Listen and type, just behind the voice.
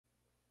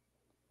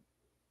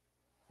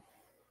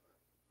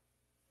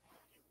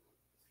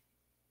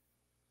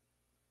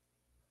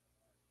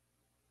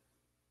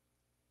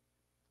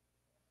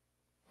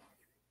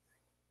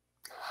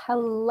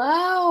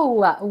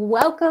Hello,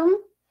 welcome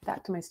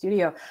back to my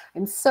studio.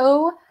 I'm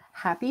so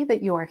happy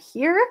that you are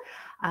here.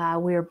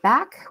 We're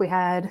back. We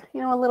had,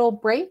 a little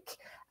break,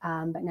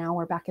 but now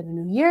we're back in the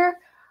new year,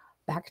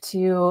 back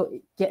to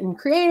getting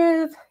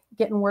creative,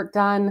 getting work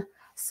done.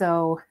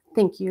 So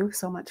thank you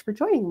so much for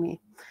joining me.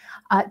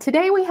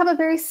 Today we have a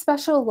very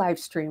special live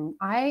stream.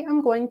 I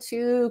am going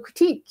to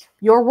critique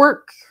your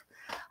work.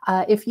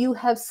 If you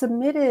have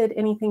submitted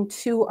anything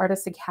to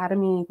Artist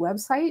Academy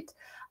website,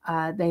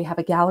 they have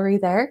a gallery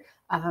there.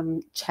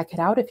 Check it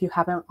out if you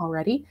haven't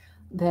already.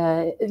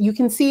 You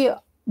can see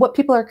what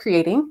people are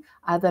creating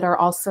that are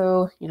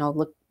also,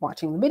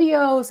 watching the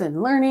videos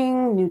and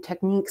learning new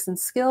techniques and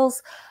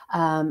skills.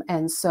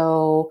 And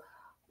so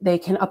they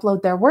can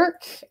upload their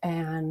work,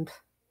 and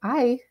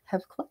I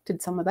have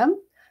collected some of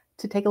them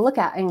to take a look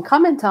at and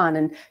comment on,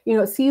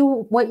 and see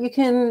what you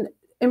can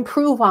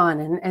improve on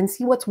and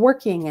see what's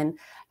working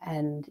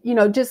and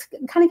just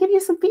kind of give you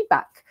some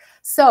feedback.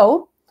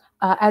 So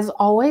as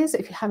always,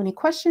 if you have any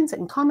questions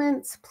and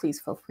comments, please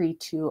feel free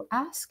to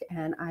ask,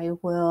 and I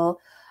will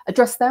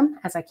address them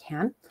as I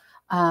can.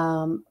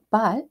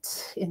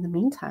 But in the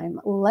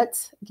meantime,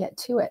 let's get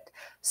to it.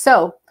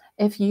 So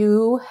if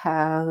you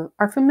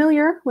are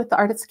familiar with the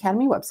Artist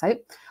Academy website,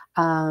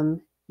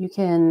 you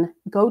can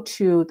go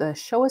to the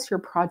Show Us Your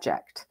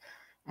Project,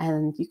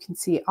 and you can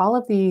see all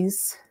of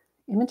these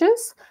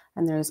images,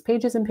 and there's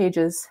pages and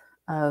pages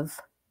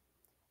of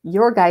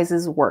your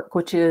guys' work,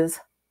 which is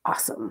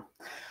awesome.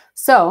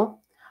 So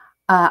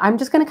I'm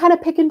just going to kind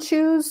of pick and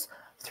choose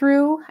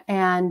through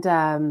and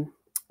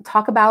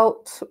talk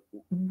about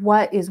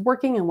what is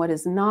working and what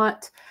is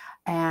not.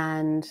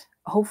 And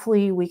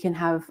hopefully we can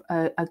have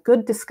a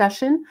good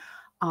discussion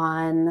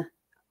on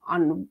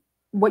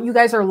what you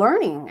guys are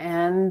learning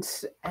and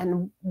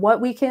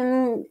what we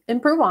can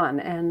improve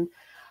on. And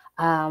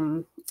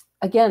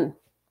again,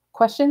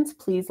 questions,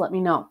 please let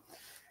me know.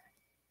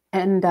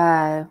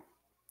 And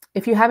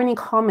if you have any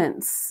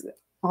comments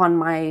on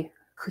my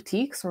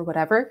critiques or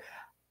whatever,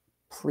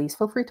 please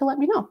feel free to let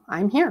me know.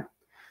 I'm here.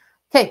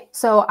 Okay,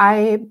 so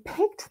I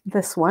picked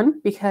this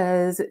one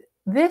because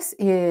this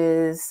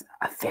is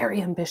a very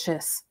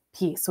ambitious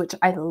piece, which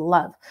I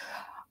love.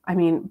 I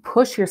mean,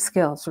 push your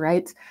skills,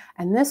 right?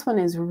 And this one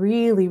is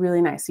really,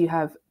 really nice. You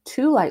have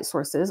two light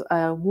sources,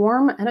 a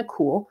warm and a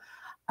cool.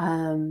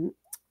 And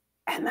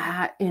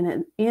that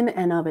in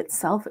and of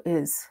itself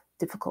is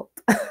difficult.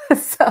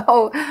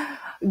 So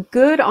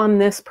good on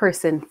this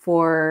person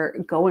for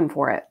going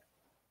for it.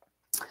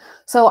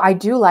 So I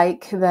do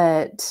like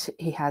that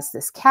he has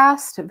this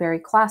cast, very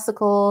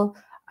classical.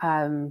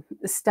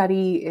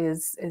 Study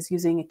is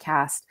using a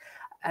cast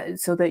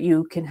so that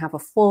you can have a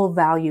full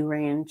value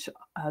range.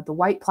 The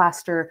white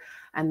plaster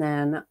and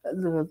then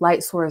the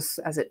light source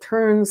as it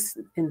turns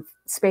in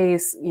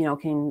space,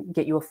 can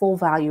get you a full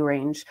value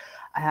range,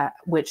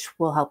 which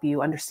will help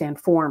you understand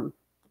form,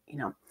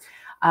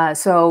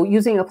 So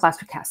using a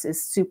plaster cast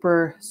is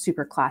super,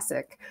 super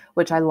classic,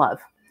 which I love.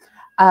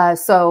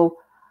 So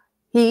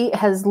he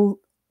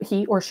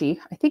or she,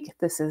 I think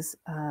this is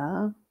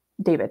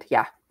David,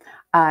 yeah.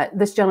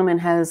 This gentleman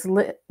has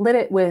lit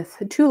it with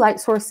two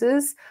light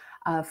sources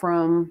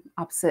from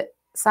opposite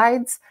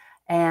sides.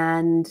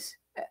 And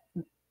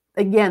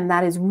again,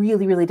 that is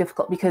really, really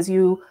difficult because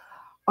you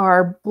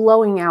are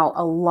blowing out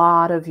a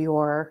lot of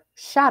your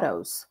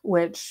shadows,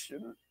 which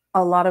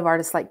a lot of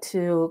artists like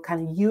to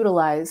kind of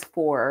utilize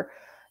for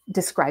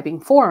describing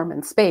form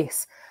and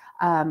space.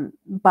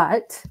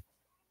 But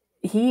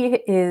he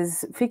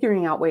is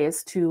figuring out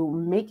ways to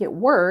make it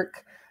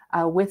work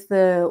with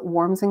the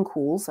warms and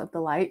cools of the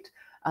light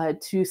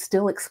to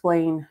still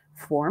explain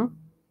form,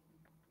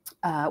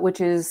 which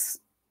is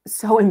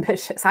so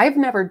ambitious. I've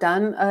never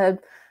done a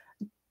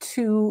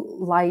two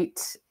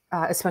light,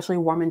 especially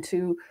warm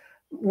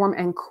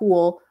and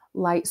cool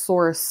light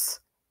source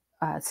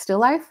still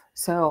life.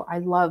 So I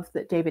love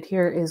that David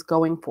here is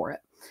going for it.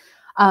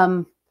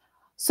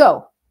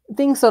 So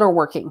things that are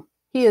working.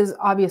 He is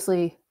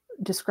obviously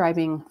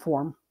describing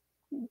form,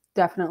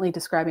 definitely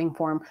describing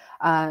form.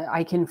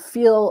 I can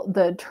feel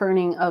the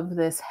turning of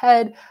this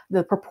head.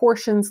 The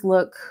proportions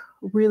look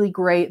really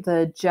great.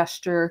 The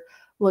gesture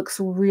looks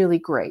really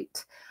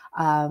great.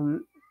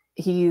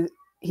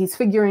 He's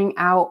figuring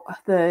out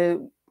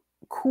the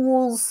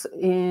cools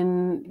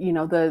in,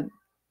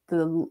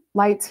 the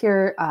lights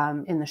here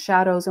in the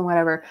shadows and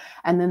whatever,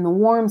 and then the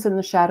warms in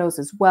the shadows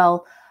as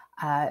well.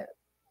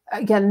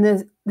 Again,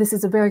 this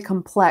is a very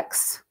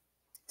complex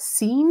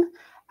scene.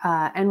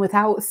 And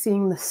without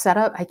seeing the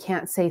setup, I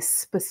can't say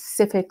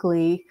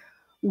specifically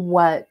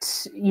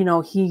what,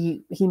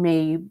 he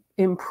may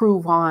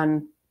improve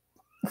on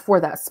for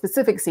that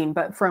specific scene.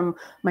 But from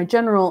my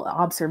general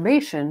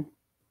observation,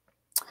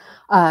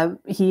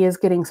 he is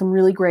getting some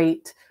really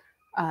great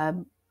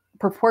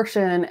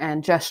proportion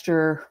and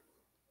gesture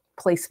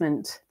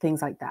placement,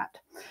 things like that.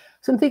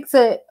 Some things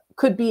that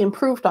could be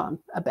improved on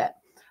a bit.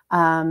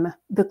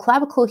 The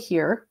clavicle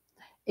here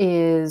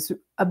is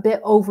a bit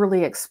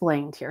overly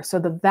explained here. So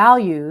the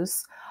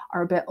values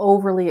are a bit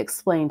overly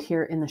explained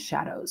here in the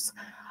shadows.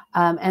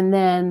 And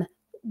then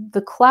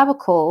the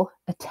clavicle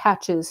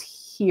attaches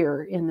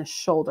here in the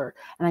shoulder,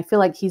 and I feel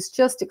like he's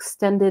just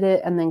extended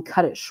it and then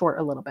cut it short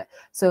a little bit.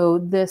 So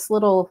this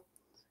little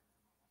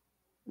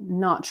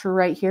notch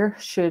right here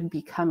should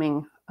be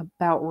coming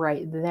about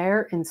right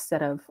there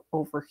instead of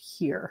over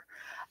here.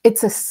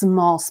 It's a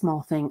small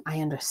thing. I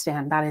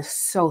understand that is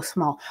so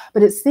small,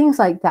 but it's things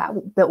like that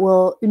that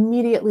will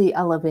immediately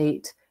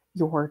elevate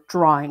your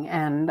drawing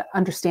and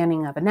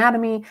understanding of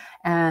anatomy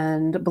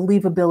and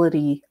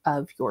believability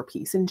of your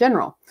piece in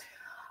general.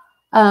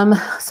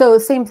 So the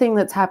same thing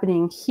that's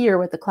happening here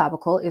with the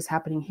clavicle is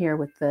happening here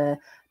with the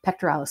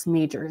pectoralis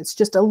major. It's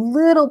just a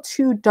little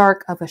too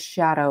dark of a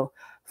shadow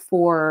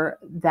for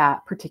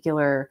that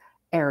particular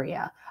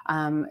area.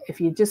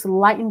 If you just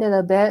lightened it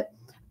a bit,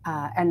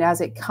 and as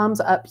it comes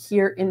up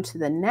here into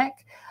the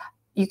neck,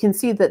 you can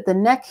see that the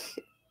neck,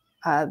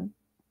 I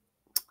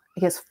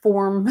guess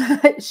form,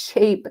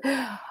 shape,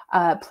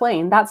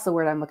 plane, that's the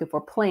word I'm looking for,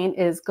 plane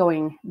is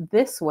going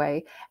this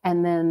way,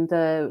 and then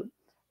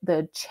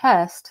the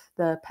chest,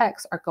 the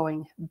pecs are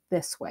going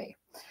this way.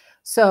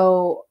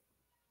 So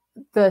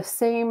the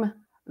same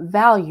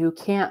value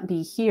can't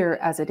be here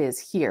as it is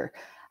here.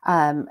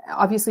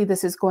 Obviously,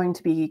 this is going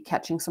to be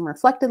catching some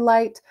reflected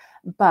light,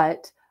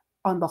 but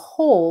on the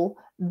whole,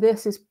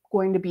 this is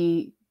going to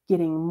be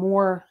getting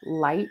more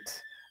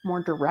light,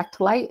 more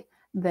direct light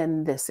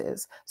than this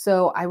is.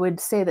 So I would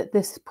say that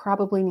this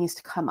probably needs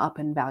to come up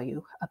in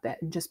value a bit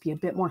and just be a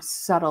bit more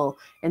subtle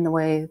in the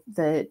way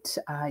that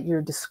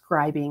you're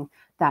describing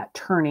that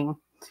turning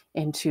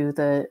into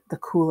the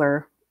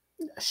cooler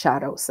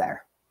shadows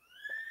there.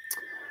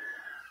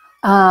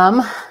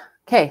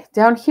 Okay,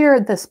 down here,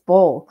 this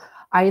bowl.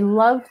 I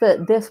love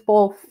that this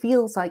bowl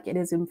feels like it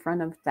is in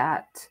front of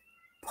that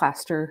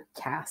plaster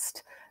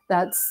cast.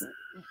 That's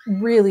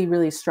really,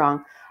 really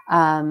strong.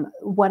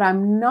 What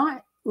I'm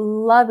not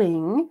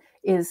loving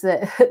is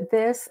that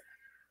this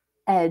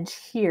edge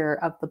here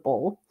of the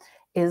bowl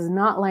is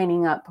not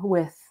lining up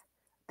with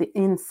the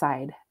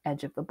inside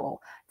edge of the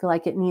bowl. I feel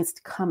like it needs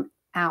to come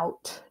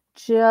out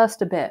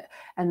just a bit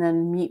and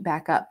then meet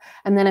back up.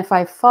 And then if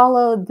I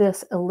follow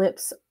this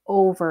ellipse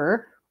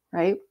over,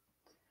 right,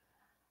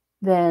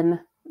 then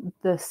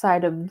the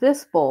side of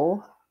this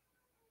bowl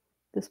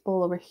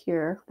over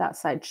here, that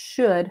side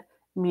should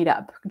meet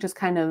up, just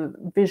kind of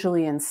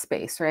visually in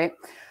space, right?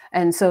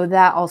 And so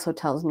that also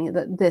tells me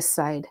that this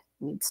side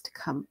needs to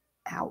come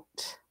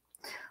out.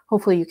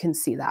 Hopefully you can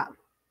see that.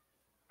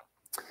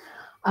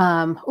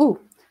 Ooh,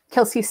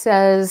 Kelsey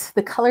says,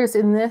 the colors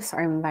in this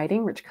are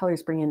inviting. Rich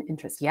colors bring in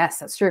interest. Yes,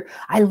 that's true.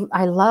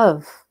 I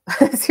love,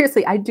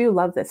 seriously, I do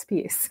love this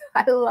piece.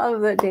 I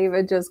love that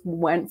David just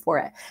went for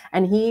it.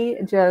 And he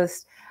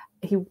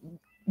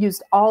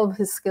used all of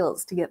his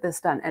skills to get this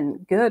done.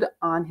 And good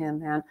on him,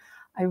 man.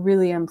 I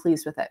really am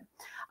pleased with it.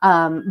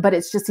 But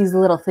it's just these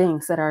little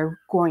things that are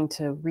going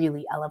to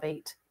really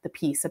elevate the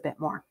piece a bit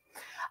more.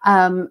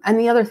 And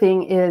the other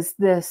thing is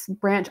this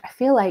branch, I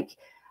feel like,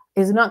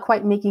 is not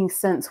quite making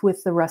sense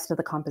with the rest of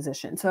the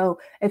composition. So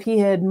if he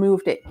had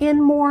moved it in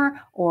more,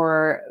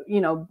 or, you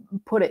know,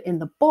 put it in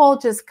the bowl,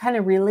 just kind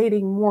of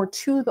relating more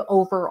to the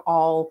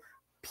overall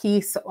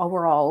piece,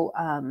 overall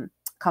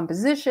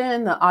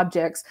composition, the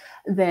objects,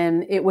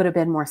 then it would have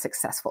been more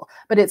successful.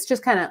 But it's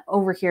just kind of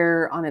over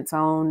here on its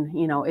own,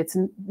 you know, it's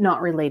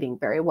not relating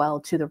very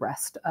well to the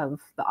rest of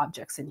the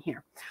objects in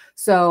here.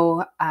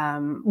 So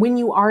when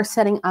you are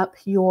setting up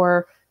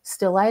your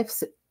still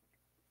lifes,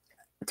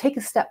 take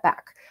a step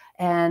back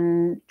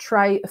and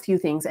try a few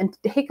things, and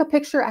take a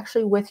picture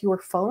actually with your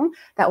phone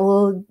that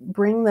will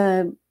bring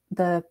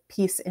the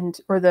piece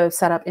into, or the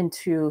setup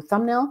into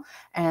thumbnail,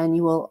 and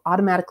you will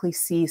automatically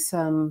see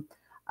some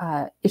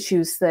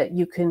issues that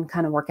you can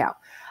kind of work out.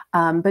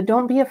 But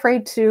don't be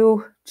afraid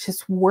to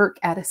just work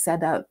at a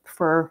setup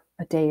for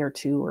a day or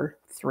two or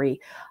three.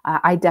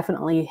 I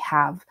definitely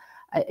have.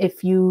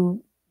 If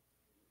you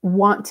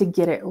want to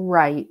get it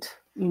right,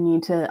 you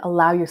need to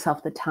allow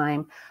yourself the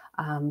time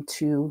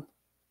to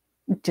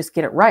just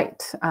get it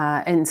right.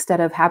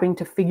 Instead of having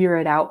to figure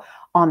it out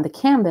on the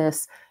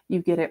canvas,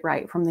 you get it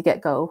right from the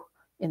get-go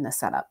in the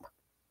setup.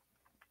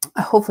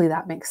 Hopefully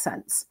that makes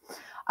sense.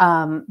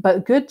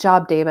 But good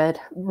job, David.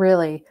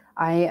 Really,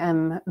 I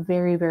am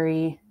very,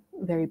 very,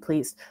 very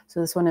pleased.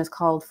 So this one is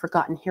called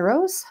Forgotten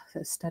Heroes,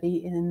 a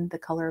study in the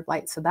color of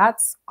light. So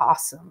that's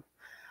awesome.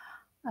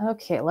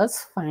 Okay,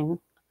 let's find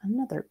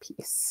another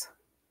piece.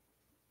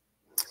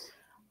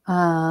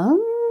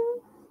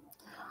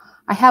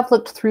 I have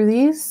looked through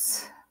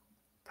these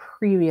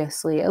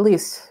previously, at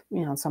least,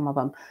 you know, some of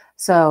them.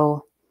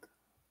 So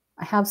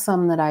I have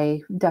some that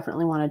I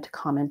definitely wanted to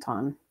comment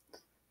on.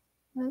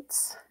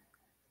 Let's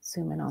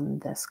zoom in on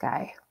this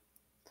guy.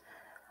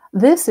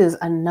 This is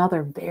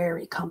another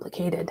very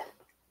complicated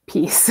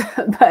piece,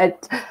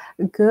 but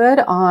good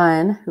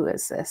on, who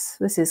is this?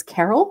 This is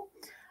Carol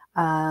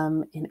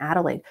in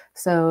Adelaide.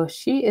 So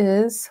she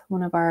is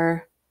one of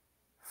our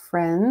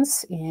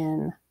friends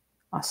in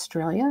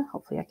Australia.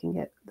 Hopefully I can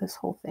get this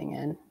whole thing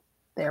in.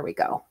 There we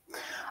go.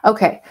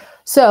 Okay,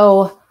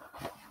 so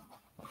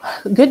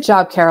Good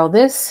job, Carol.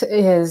 This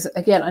is,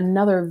 again,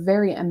 another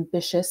very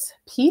ambitious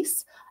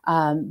piece,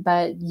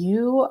 but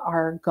you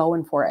are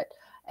going for it.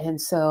 And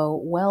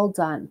so well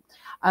done.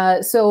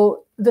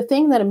 So the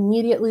thing that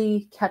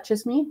immediately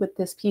catches me with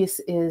this piece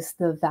is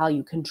the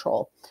value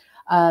control.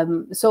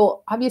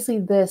 So obviously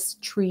this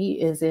tree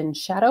is in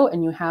shadow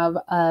and you have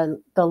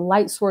the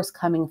light source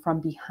coming from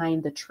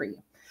behind the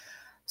tree.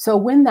 So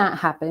when that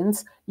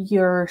happens,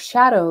 your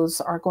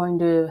shadows are going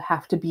to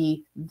have to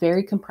be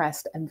very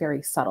compressed and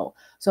very subtle.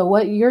 So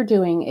what you're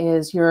doing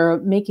is you're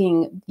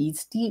making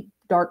these deep,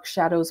 dark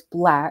shadows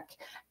black,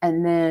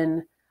 and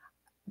then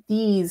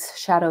these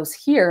shadows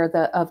here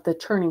of the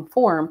turning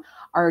form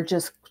are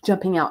just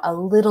jumping out a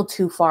little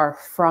too far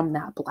from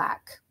that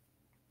black.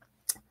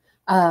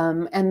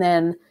 And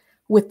then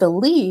with the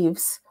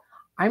leaves,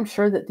 I'm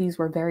sure that these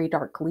were very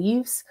dark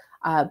leaves,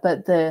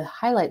 but the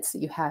highlights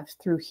that you have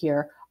through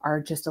here are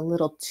just a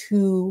little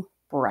too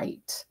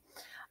bright.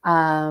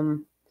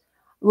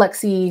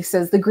 Lexi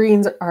says the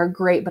greens are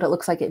great, but it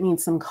looks like it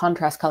needs some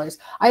contrast colors.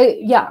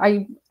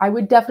 I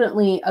would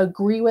definitely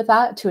agree with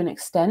that to an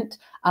extent.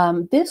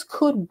 This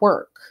could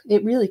work.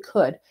 It really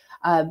could.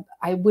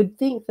 I would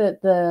think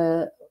that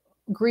the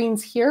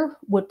greens here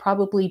would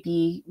probably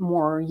be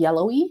more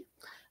yellowy,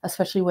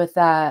 especially with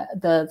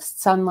the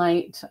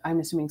sunlight, I'm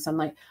assuming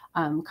sunlight,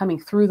 coming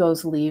through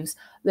those leaves.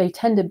 They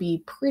tend to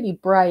be pretty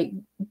bright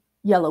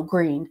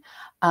yellow-green.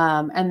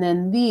 And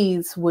then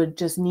these would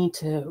just need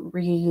to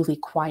really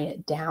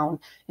quiet down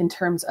in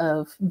terms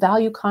of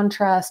value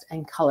contrast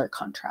and color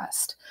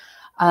contrast.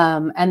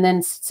 And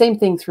then same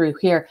thing through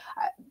here.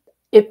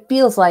 It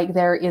feels like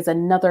there is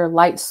another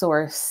light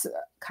source,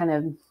 kind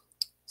of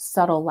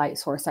subtle light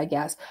source, I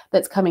guess,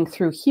 that's coming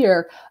through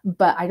here,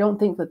 but I don't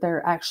think that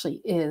there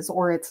actually is,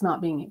 or it's not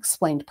being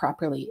explained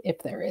properly if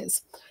there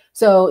is.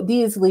 So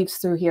these leaves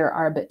through here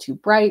are a bit too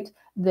bright.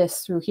 This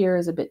through here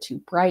is a bit too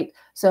bright.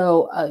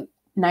 So a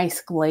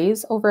nice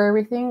glaze over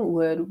everything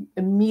would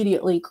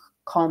immediately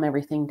calm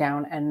everything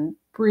down and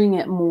bring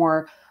it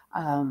more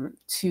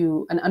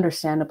to an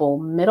understandable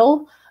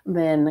middle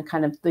than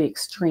kind of the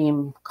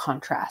extreme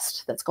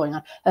contrast that's going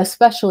on,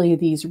 especially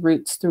these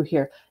roots through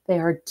here. They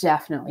are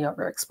definitely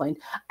overexplained.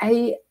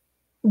 I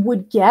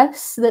would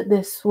guess that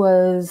this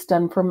was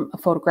done from a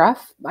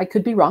photograph. I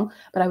could be wrong,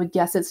 but I would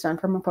guess it's done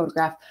from a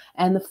photograph.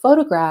 And the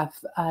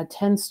photograph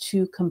tends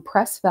to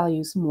compress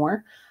values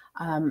more.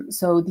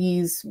 So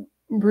these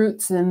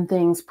roots and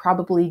things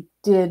probably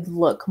did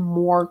look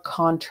more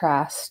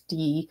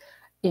contrasty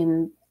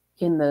in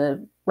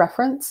the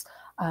reference.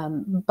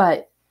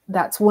 But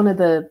that's one of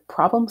the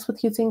problems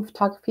with using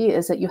photography,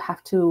 is that you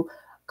have to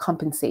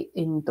compensate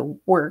in the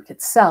work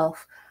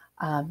itself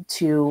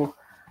to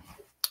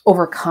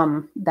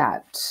overcome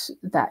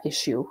that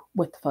issue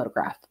with the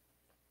photograph.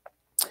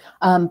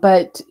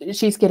 But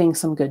she's getting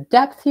some good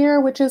depth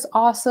here, which is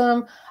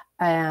awesome.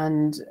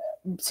 And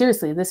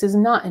seriously, this is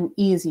not an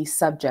easy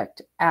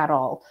subject at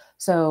all.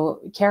 So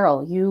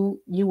Carol,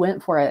 you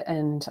went for it,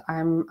 and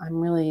I'm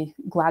really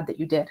glad that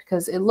you did,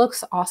 because it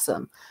looks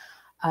awesome.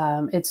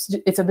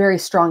 It's a very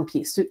strong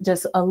piece,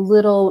 just a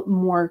little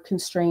more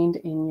constrained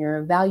in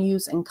your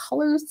values and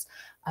colors.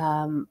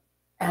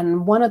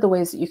 And one of the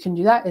ways that you can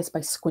do that is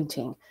by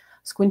squinting.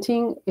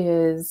 Squinting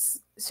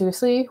is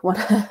seriously one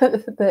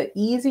of the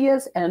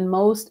easiest and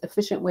most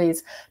efficient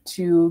ways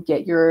to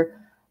get your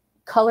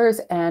colors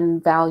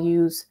and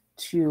values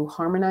to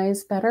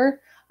harmonize better,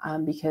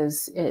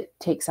 because it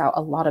takes out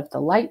a lot of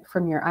the light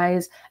from your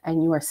eyes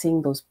and you are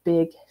seeing those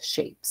big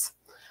shapes.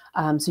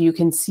 So you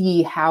can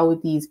see how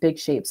these big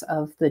shapes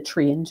of the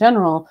tree in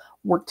general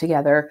work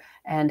together,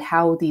 and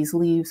how these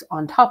leaves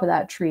on top of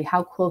that tree,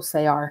 how close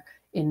they are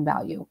in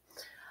value.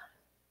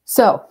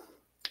 So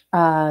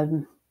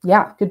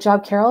yeah, good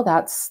job, Carol.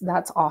 That's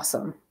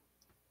awesome.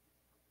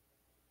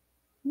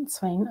 Let's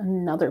find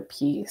another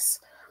piece.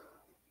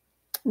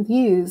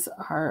 These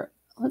are,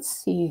 let's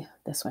see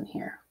this one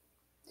here.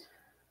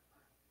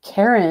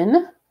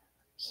 Karen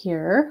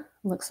here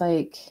looks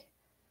like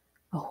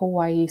a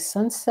Hawaii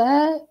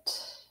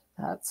sunset.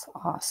 That's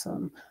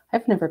awesome.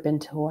 I've never been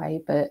to Hawaii,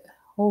 but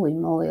holy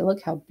moly,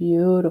 look how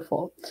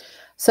beautiful.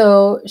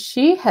 So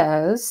she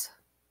has,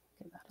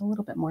 get that a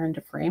little bit more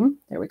into frame.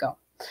 There we go.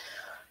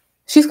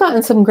 She's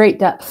gotten some great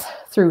depth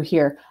through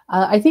here.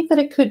 I think that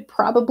it could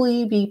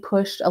probably be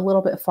pushed a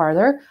little bit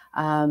farther.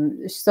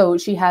 So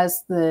she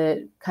has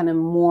the kind of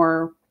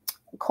more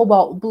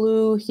cobalt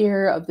blue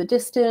here of the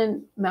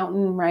distant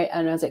mountain, right?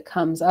 And as it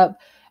comes up,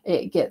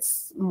 it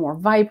gets more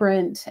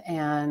vibrant,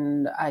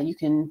 and you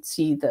can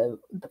see the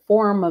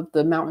form of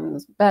the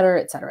mountains better,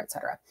 et cetera, et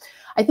cetera.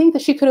 I think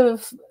that she could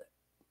have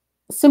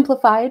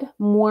simplified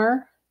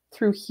more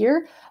through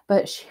here,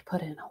 but she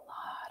put in a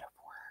lot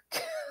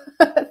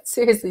of work.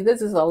 Seriously,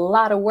 this is a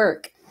lot of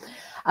work,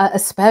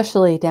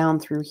 especially down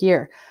through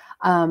here.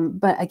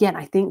 But again,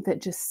 I think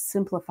that just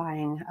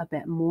simplifying a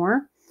bit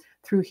more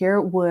through here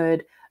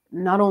would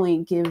not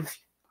only give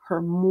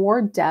her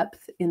more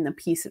depth in the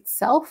piece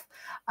itself,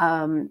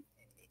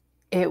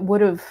 it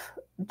would have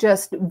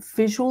just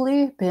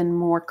visually been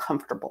more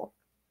comfortable.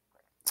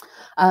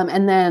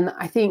 And then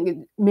I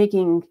think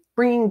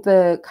bringing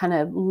the kind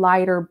of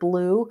lighter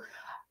blue,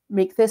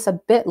 make this a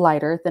bit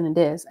lighter than it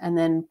is, and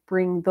then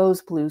bring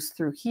those blues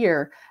through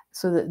here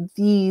so that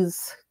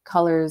these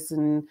colors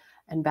and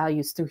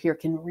values through here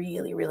can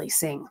really, really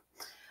sing.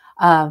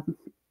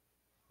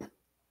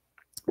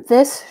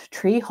 This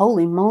tree,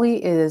 holy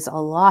moly, is a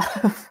lot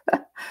of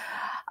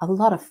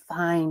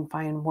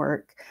fine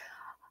work.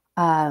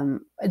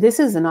 This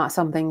is not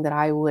something that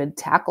I would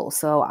tackle.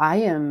 So I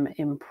am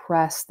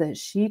impressed that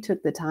she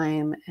took the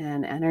time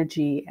and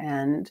energy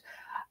and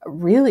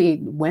really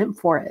went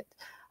for it.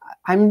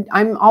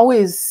 I'm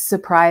always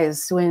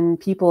surprised when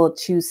people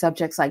choose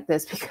subjects like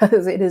this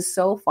because it is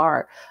so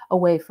far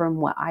away from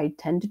what I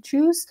tend to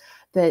choose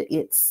that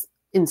it's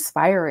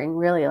inspiring,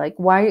 really. Like,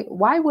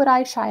 why would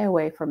I shy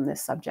away from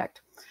this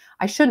subject?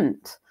 I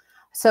shouldn't.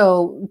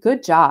 So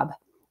good job.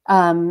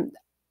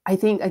 I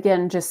think,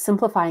 again, just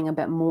simplifying a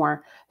bit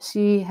more,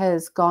 she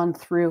has gone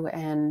through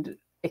and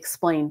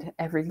explained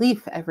every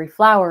leaf, every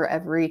flower,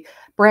 every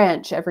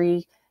branch,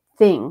 every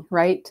thing,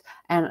 right?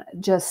 And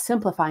just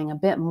simplifying a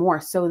bit more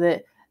so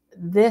that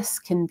this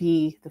can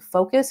be the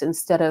focus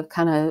instead of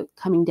kind of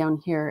coming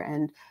down here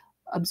and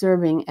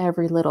observing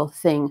every little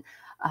thing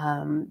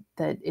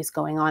that is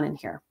going on in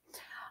here.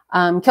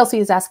 Kelsey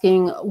is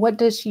asking, what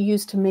does she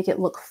use to make it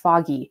look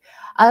foggy?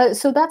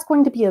 So that's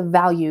going to be a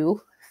value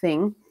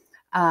thing.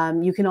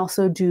 You can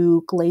also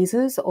do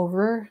glazes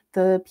over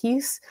the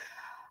piece.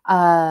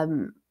 Yeah,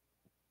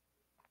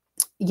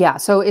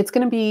 so it's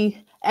going to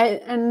be,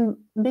 and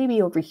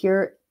maybe over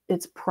here,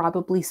 it's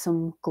probably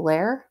some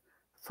glare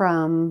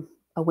from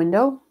a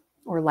window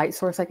or light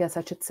source, I guess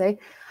I should say.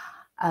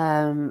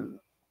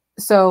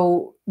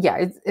 So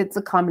yeah, it's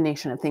a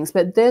combination of things,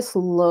 but this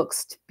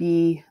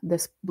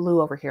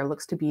blue over here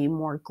looks to be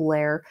more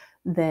glare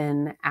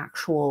than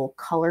actual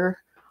color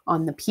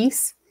on the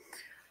piece.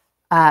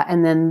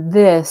 And then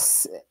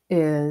this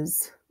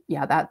is,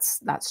 yeah,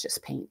 that's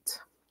just paint.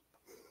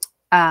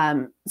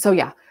 So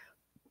yeah,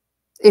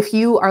 if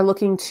you are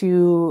looking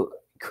to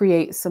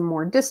create some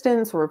more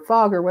distance or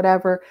fog or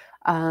whatever,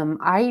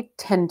 I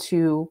tend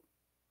to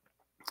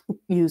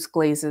use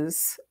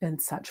glazes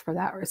and such for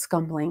that, or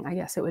scumbling, I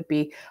guess it would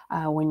be,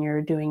 when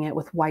you're doing it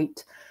with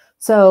white.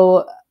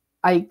 So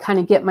I kind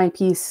of get my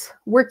piece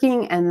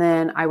working, and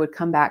then I would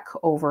come back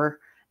over,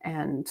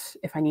 and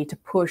if I need to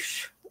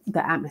push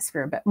the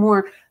atmosphere a bit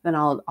more, then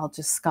I'll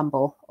just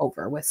scumble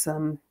over with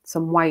some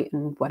white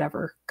and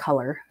whatever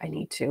color I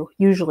need to.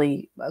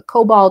 Usually a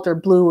cobalt or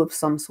blue of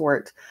some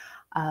sort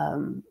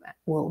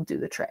will do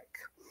the trick.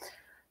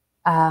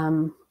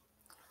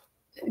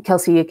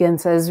 Kelsey again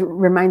says,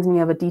 reminds me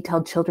of a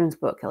detailed children's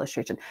book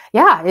illustration.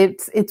 Yeah,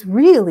 it's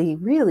really,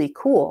 really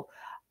cool.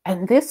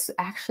 And this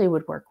actually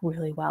would work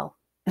really well.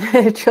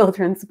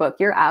 Children's book.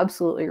 You're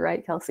absolutely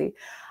right, Kelsey.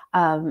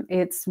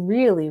 It's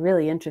really,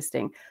 really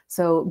interesting.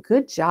 So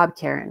good job,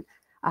 Karen.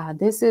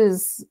 This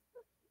is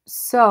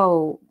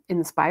so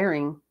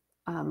inspiring,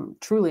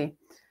 truly.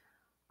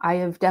 I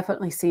have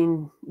definitely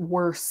seen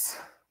worse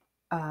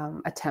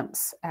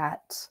attempts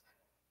at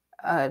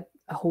a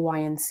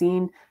Hawaiian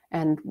scene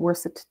and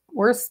worse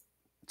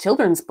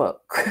children's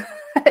book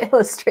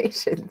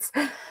illustrations.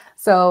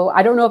 So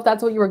I don't know if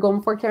that's what you were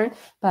going for, Karen,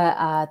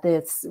 but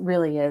this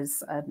really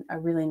is a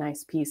really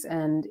nice piece.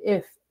 And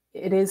if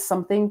it is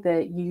something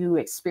that you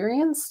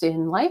experienced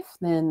in life,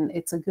 then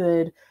it's a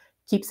good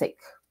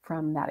keepsake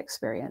from that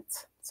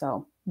experience.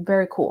 So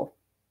very cool.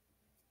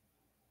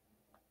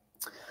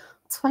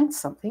 Let's find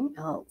something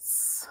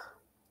else.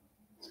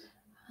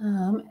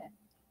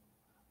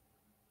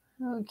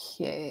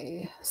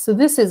 Okay, so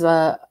this is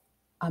a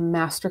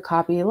master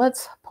copy.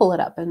 Let's pull it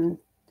up and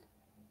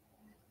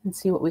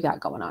see what we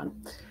got going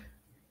on.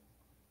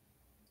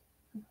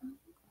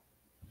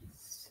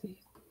 Let's see.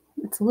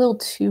 It's a little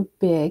too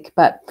big,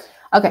 but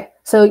okay.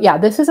 So yeah,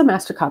 this is a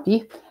master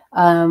copy,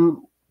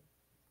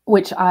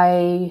 which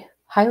I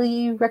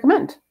highly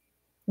recommend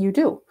you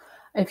do.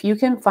 If you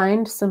can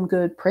find some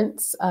good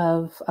prints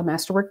of a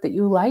masterwork that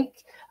you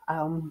like,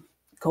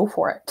 go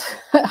for it.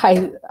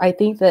 I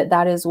think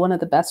that is one of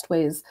the best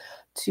ways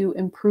to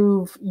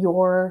improve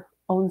your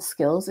own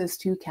skills is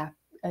to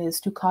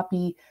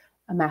copy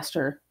a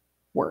master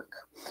work.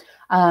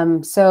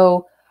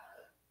 So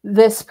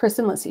this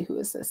person, let's see, who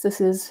is this?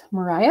 This is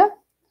Mariah,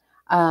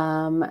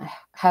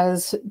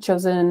 has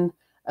chosen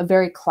a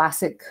very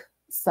classic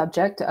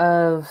subject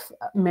of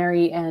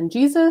Mary and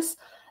Jesus,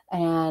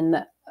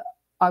 and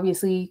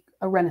obviously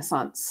a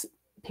Renaissance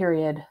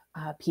period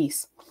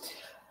piece.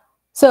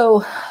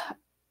 So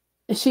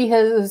she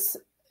has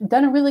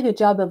done a really good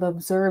job of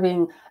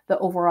observing the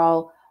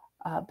overall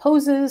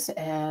poses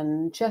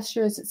and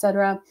gestures,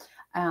 etc.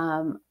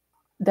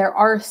 There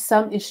are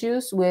some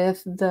issues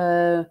with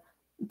the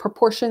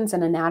proportions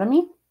and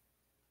anatomy.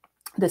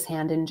 This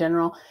hand in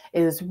general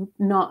is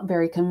not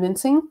very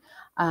convincing.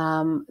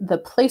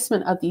 The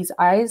placement of these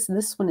eyes,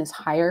 this one is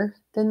higher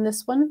than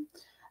this one,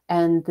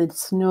 and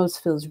this nose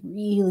feels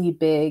really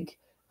big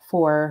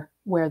for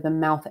where the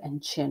mouth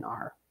and chin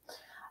are.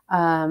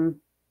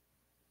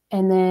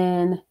 And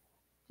then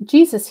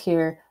Jesus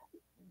here,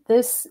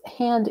 this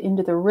hand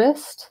into the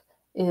wrist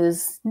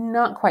is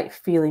not quite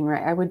feeling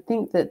right. I would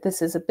think that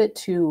this is a bit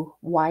too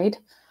wide.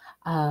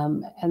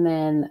 And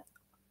then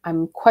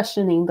I'm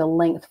questioning the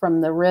length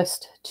from the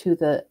wrist to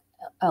the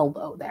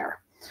elbow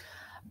there.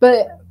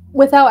 But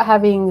without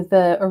having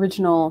the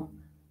original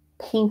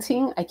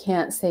painting, I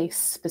can't say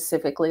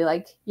specifically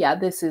like, yeah,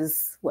 this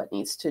is what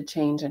needs to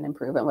change and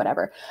improve and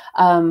whatever.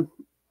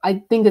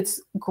 I think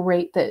it's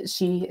great that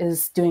she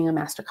is doing a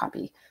master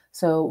copy.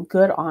 So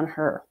good on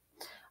her.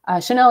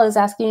 Chanel is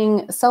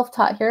asking,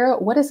 self-taught here,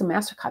 what is a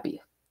master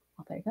copy?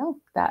 Well, there you go.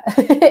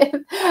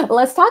 That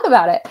let's talk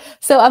about it.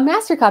 So a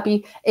master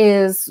copy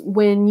is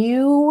when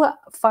you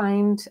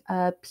find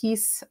a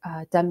piece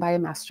done by a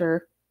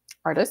master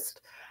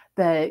artist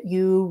that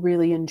you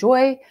really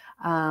enjoy.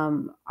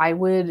 I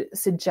would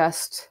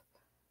suggest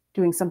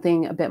doing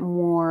something a bit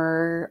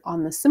more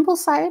on the simple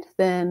side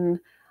than,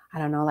 I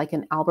don't know, like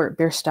an Albert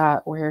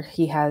Bierstadt, where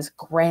he has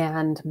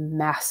grand,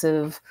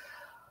 massive,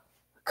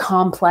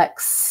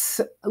 complex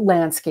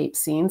landscape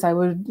scenes. I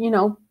would,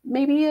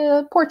 maybe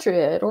a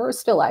portrait or a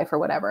still life or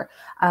whatever.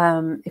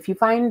 If you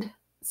find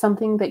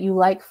something that you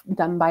like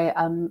done by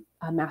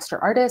a master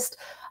artist,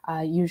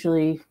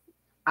 usually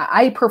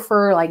I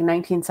prefer like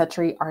 19th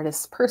century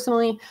artists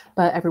personally,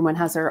 but everyone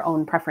has their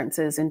own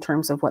preferences in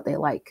terms of what they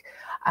like.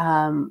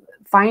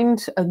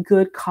 Find a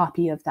good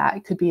copy of that.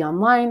 It could be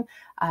online.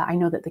 I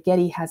know that the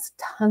Getty has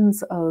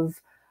tons of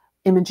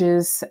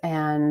images,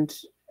 and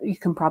you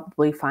can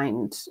probably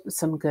find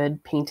some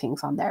good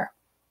paintings on there.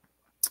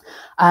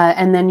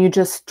 And then you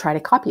just try to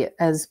copy it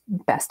as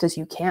best as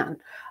you can.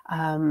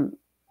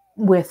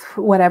 With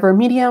whatever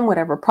medium,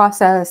 whatever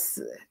process,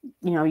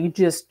 you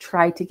just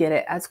try to get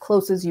it as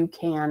close as you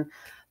can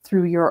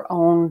through your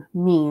own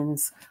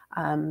means.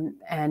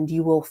 And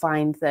you will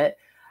find that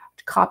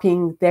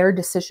copying their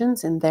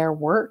decisions and their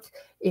work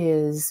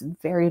is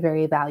very,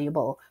 very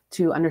valuable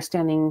to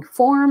understanding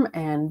form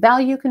and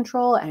value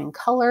control and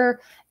color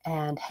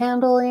and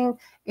handling.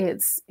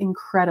 It's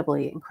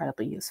incredibly,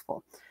 incredibly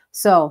useful.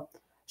 So,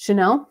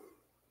 Chanel,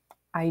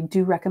 I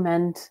do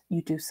recommend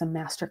you do some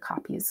master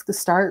copies.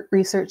 Start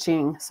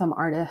researching some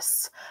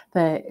artists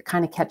that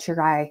kind of catch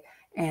your eye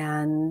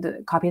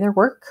and copy their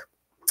work.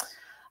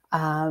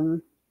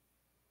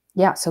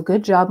 Yeah, so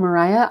good job,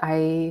 Mariah.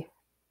 I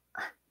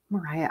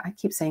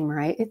keep saying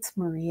Mariah. It's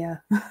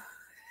Maria.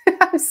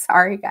 I'm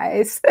sorry,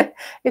 guys.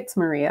 It's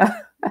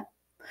Maria.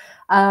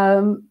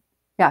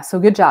 Yeah, so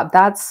good job.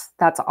 That's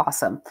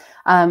awesome.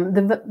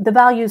 The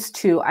values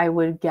too, I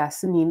would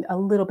guess, need a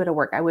little bit of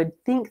work. I would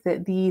think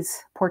that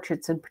these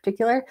portraits in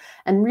particular,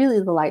 and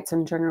really the lights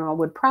in general,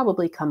 would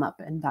probably come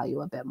up in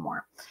value a bit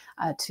more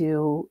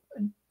to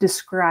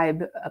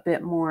describe a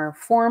bit more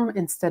form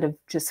instead of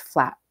just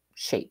flat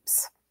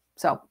shapes.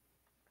 So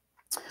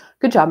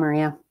good job,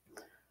 Maria.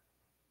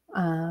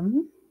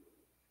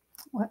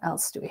 What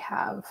else do we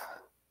have?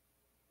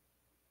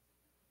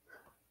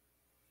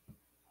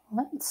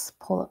 Let's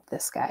pull up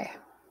this guy.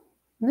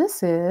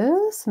 This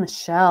is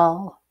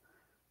Michelle.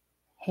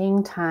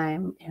 Hang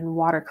time in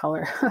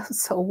watercolor.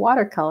 So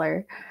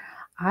watercolor,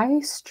 I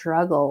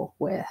struggle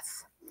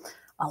with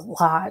a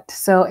lot.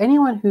 So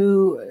anyone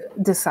who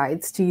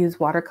decides to use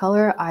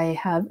watercolor, I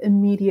have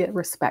immediate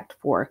respect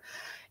for.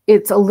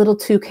 It's a little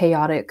too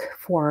chaotic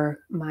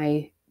for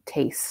my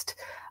taste.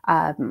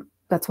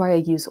 That's why I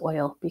use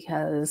oil,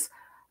 because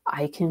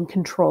I can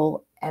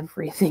control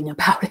everything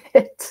about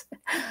it.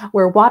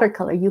 Where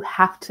watercolor, you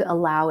have to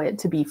allow it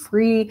to be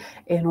free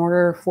in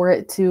order for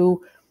it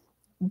to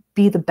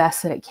be the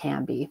best that it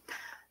can be.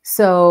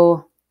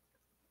 So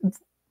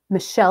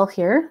Michelle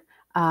here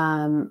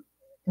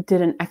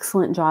did an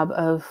excellent job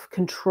of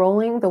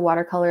controlling the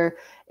watercolor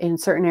in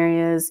certain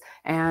areas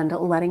and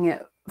letting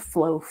it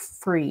flow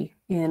free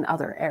in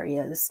other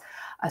areas.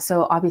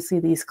 So obviously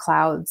these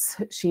clouds,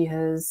 she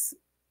has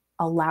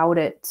allowed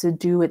it to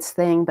do its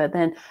thing, but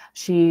then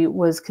she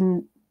was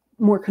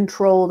more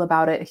controlled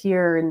about it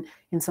here and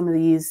in some of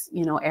these,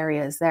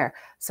 areas there.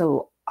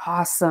 So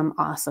awesome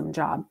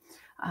job.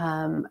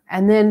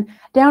 And then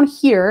down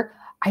here,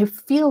 I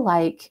feel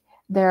like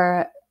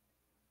the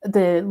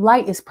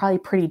light is probably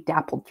pretty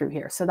dappled through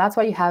here. So that's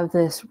why you have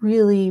this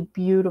really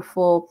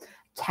beautiful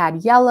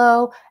cad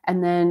yellow,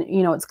 and then,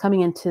 it's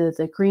coming into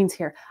the greens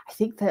here. I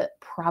think that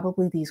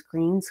probably these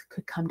greens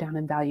could come down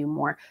in value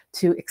more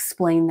to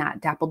explain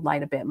that dappled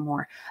light a bit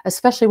more,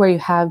 especially where you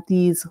have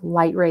these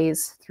light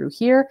rays through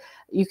here.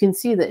 You can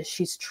see that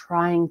she's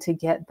trying to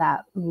get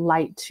that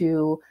light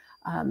to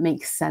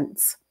make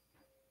sense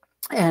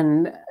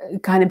and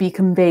kind of be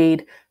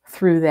conveyed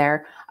through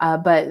there.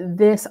 But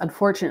this,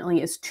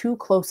 unfortunately, is too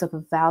close of a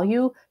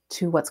value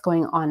to what's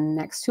going on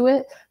next to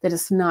it that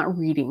it's not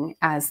reading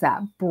as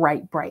that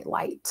bright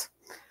light.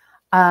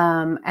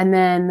 And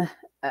then,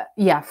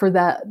 for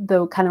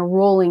the kind of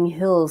rolling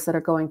hills that are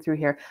going through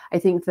here, I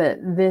think that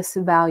this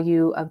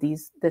value of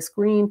this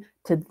green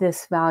to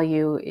this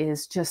value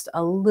is just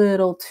a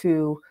little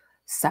too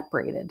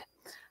separated.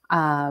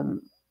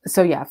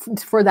 So yeah,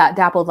 for that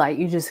dappled light,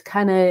 you just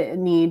kind of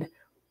need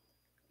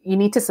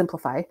to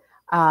simplify.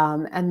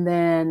 And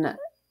then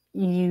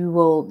you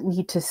will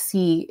need to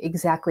see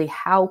exactly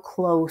how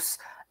close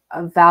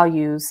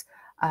values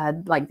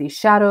like these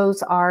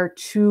shadows are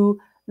to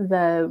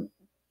the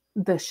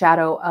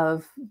shadow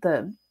of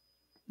the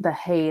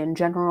hay in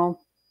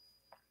general,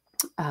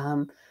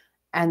 and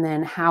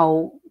then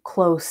how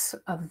close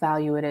of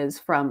value it is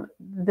from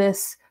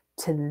this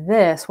to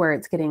this where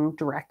it's getting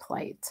direct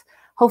light.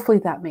 Hopefully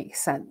that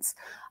makes sense.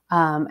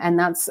 And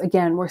that's,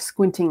 again, where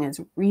squinting is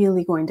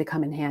really going to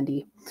come in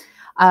handy.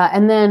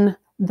 And then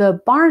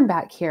the barn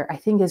back here, I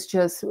think, is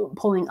just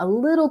pulling a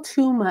little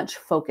too much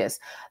focus.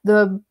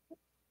 The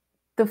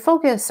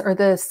focus or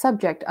the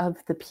subject of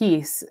the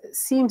piece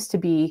seems to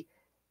be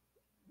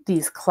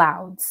these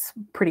clouds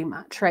pretty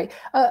much, right?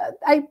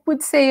 I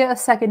would say a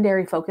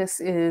secondary focus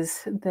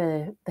is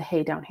the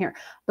hay down here,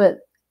 but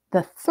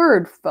the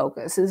third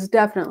focus is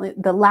definitely,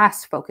 the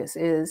last focus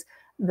is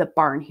the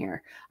barn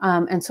here.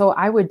 And so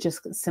I would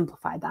just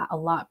simplify that a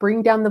lot,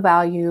 bring down the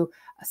value,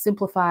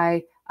 simplify.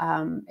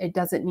 It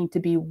doesn't need to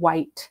be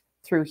white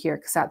through here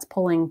because that's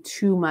pulling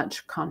too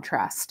much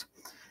contrast.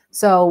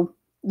 So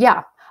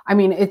yeah, I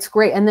mean, it's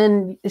great. And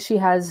then she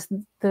has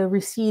the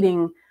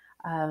receding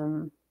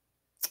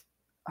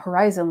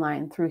horizon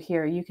line through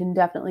here. You can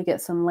definitely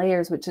get some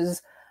layers, which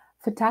is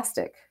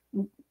fantastic.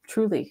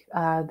 Truly,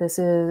 this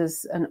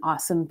is an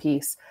awesome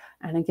piece.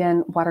 And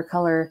again,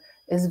 watercolor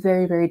is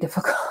very, very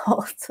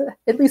difficult,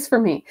 at least for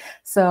me.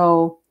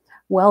 So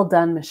well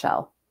done,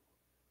 Michelle.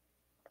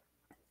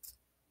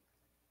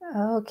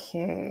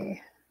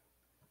 Okay.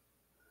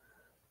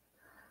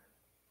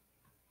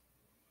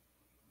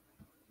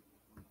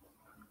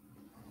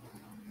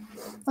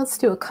 Let's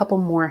do a couple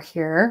more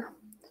here.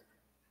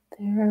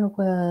 There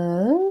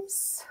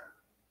was,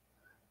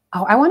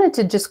 oh, I wanted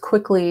to just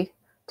quickly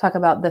talk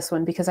about this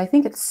one because I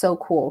think it's so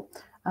cool.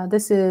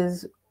 This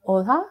is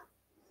Oha,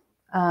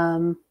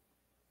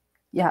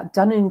 yeah,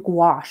 done in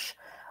gouache,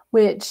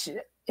 which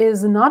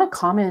is not a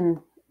common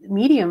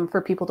medium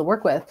for people to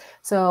work with.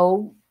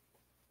 So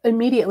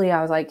immediately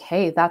I was like,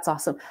 hey, that's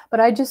awesome. But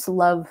I just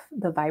love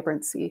the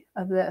vibrancy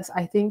of this.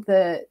 I think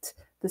that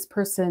this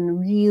person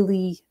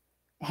really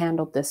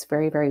handled this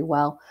very, very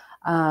well.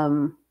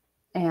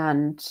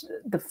 And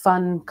the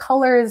fun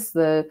colors,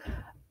 the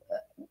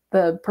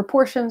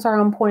proportions are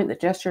on point, the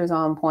gesture is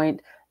on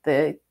point,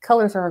 the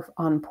colors are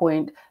on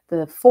point,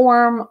 the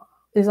form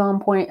is on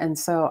point. And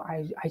so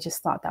I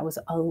just thought that was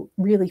a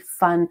really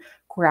fun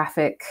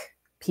graphic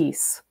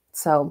piece.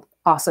 So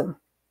awesome.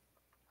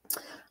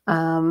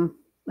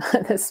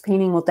 This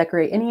painting will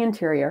decorate any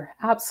interior.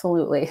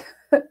 Absolutely.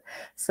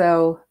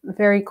 So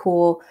very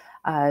cool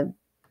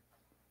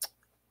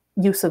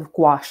use of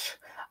gouache.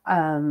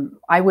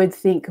 I would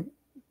think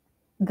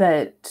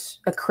that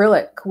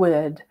acrylic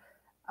would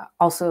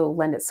also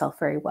lend itself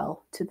very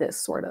well to this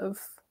sort of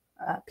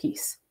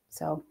piece.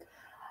 So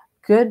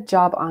good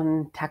job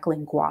on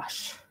tackling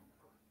gouache.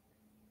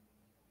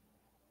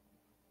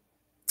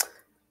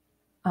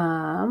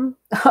 Oh,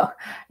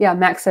 yeah,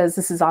 Max says,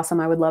 this is awesome.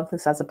 I would love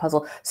this as a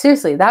puzzle.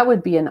 Seriously, that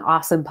would be an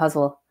awesome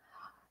puzzle.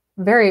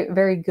 Very,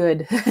 very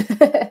good.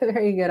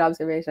 Very good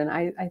observation.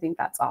 I think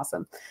that's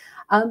awesome.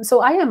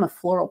 So I am a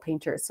floral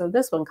painter, so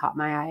this one caught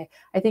my eye.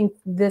 I think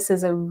this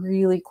is a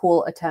really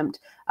cool attempt.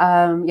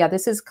 Yeah,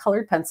 this is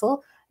colored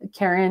pencil.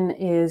 Karen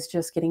is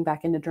just getting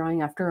back into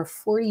drawing after a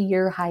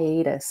 40-year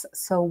hiatus.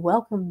 So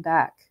welcome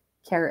back,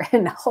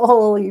 Karen.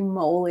 Holy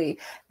moly,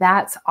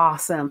 that's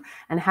awesome.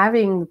 And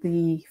having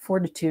the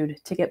fortitude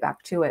to get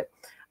back to it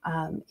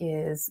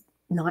is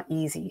not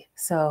easy.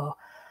 So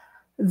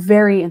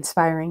very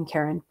inspiring,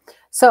 Karen.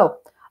 So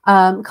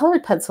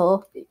colored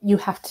pencil, you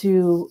have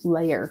to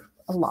layer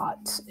a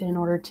lot in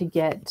order to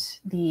get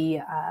the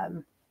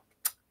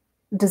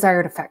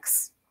desired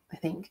effects, I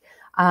think.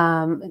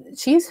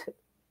 She's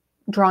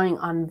drawing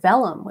on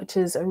vellum, which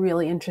is a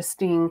really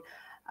interesting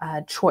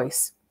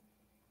choice.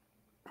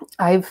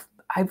 I've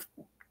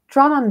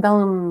drawn on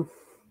vellum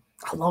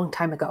a long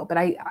time ago, but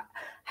I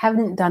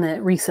haven't done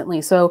it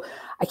recently. So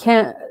I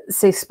can't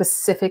say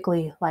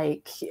specifically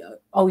like,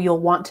 oh, you'll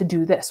want to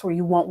do this or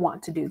you won't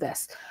want to do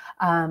this.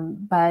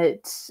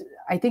 But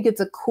I think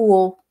it's a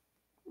cool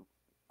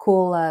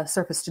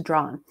surface to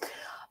draw on.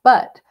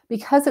 But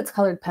because it's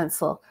colored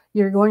pencil,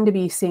 you're going to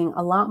be seeing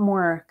a lot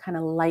more kind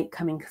of light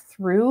coming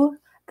through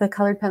the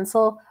colored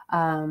pencil.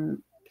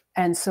 And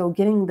so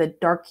getting the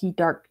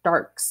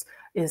darks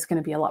is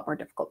going to be a lot more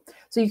difficult.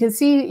 So you can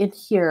see in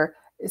here,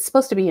 it's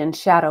supposed to be in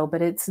shadow,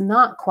 but it's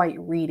not quite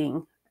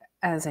reading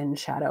as in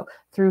shadow.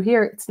 Through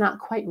here, it's not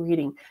quite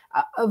reading.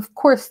 Of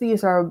course,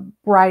 these are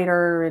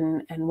brighter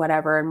and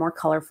whatever and more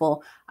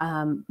colorful,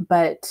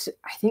 but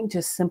I think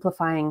just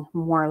simplifying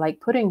more, like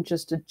putting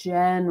just a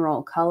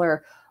general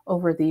color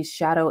over these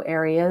shadow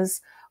areas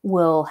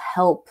will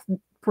help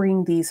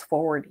bring these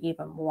forward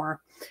even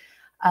more.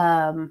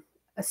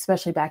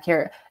 Especially back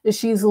here.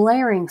 She's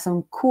layering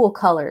some cool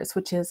colors,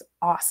 which is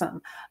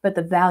awesome, but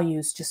the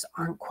values just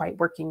aren't quite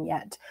working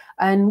yet.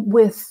 And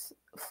with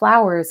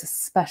flowers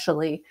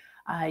especially,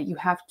 you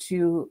have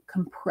to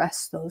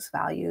compress those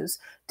values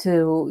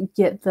to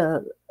get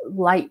the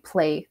light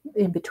play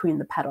in between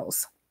the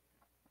petals.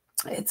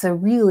 It's a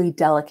really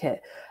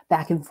delicate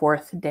back and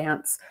forth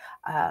dance.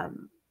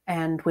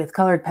 And with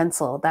colored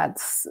pencil,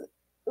 that's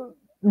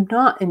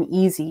not an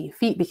easy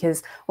feat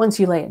because once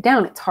you lay it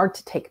down, it's hard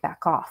to take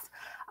back off.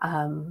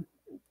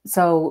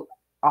 So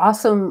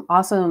awesome,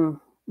 awesome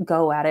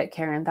go at it,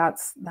 Karen.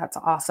 That's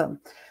awesome.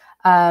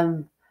 I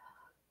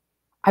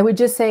would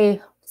just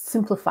say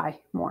simplify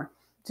more,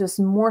 just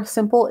more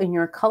simple in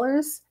your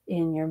colors,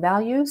 in your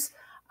values.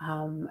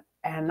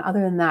 And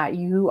other than that,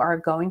 you are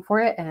going for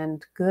it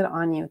and good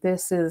on you.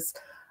 This is,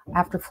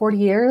 after 40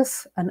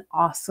 years, an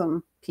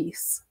awesome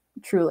piece,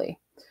 truly.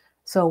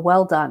 So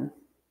well done.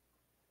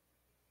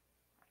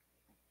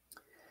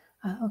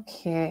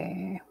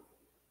 Okay.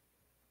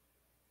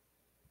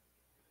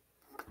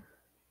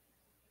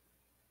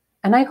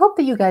 And I hope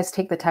that you guys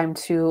take the time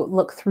to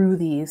look through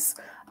these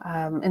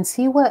and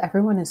see what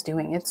everyone is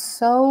doing. It's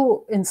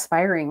so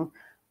inspiring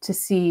to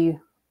see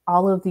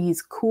all of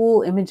these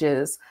cool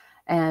images.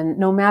 And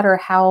no matter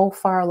how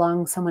far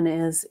along someone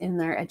is in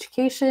their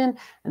education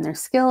and their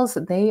skills,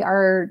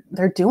 they're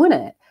doing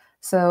it.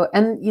 So,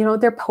 and you know,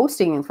 they're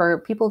posting for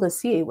people to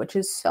see, which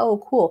is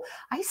so cool.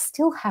 I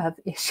still have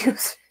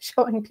issues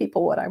showing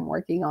people what I'm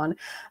working on.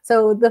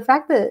 So the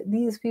fact that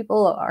these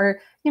people are,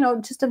 you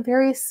know, just a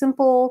very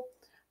simple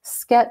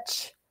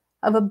sketch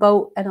of a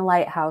boat and a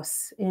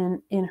lighthouse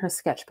in her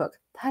sketchbook.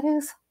 That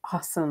is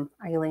awesome,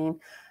 Eileen.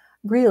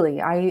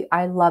 Really,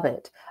 I love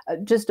it.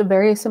 Just a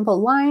very simple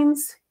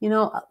lines, you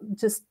know,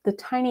 just the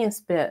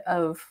tiniest bit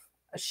of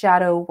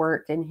shadow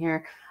work in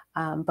here.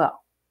 But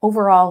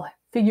overall,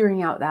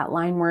 figuring out that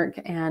line work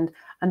and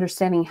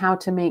understanding how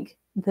to make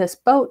this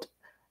boat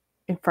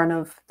in front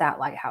of that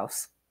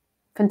lighthouse.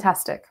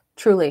 Fantastic.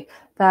 Truly.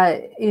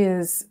 That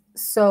is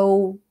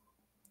so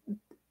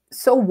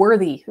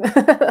worthy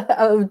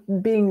of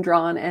being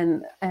drawn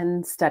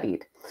and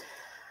studied.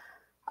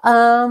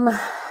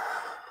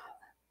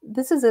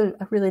 This is a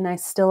really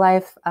nice still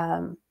life.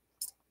 I'm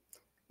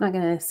not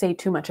going to say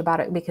too much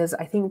about it because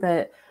I think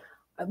that,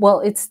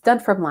 well, it's done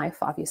from life,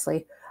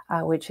 obviously,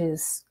 which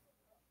is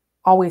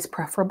always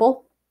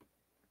preferable.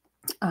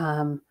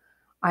 I'm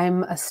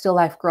a still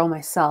life girl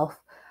myself,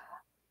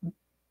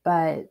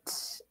 but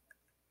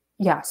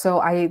yeah, so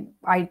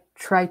I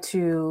try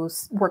to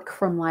work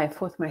from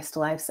life with my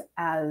still lifes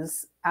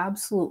as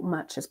absolute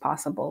much as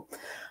possible.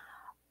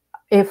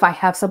 If I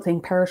have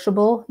something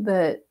perishable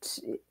that,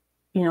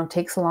 you know,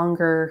 takes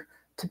longer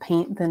to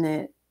paint than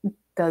it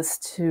does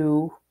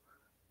to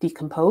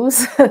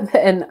decompose,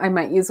 then I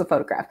might use a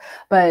photograph.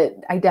 But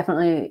I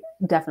definitely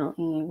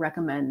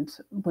recommend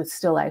with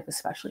still life,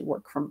 especially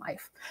work from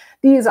life.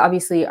 These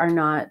obviously are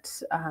not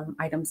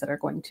items that are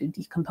going to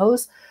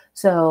decompose.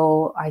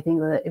 So I think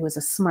that it was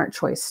a smart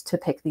choice to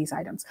pick these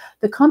items.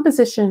 The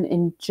composition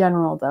in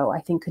general, though, I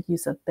think could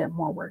use a bit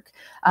more work.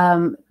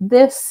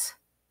 This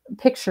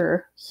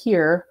picture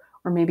here,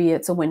 or maybe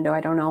it's a window, I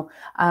don't know,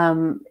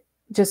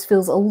 just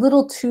feels a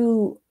little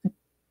too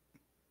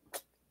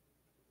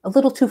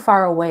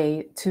far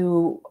away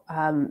to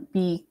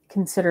be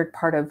considered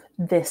part of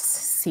this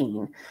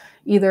scene.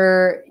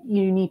 Either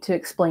you need to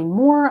explain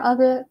more of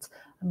it,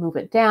 move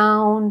it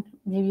down,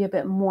 maybe a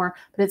bit more,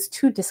 but it's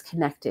too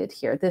disconnected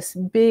here. This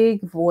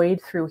big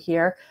void through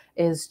here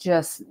is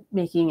just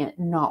making it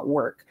not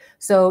work.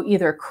 So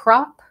either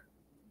crop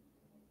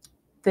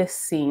this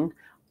scene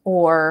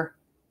or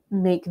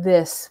make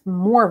this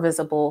more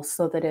visible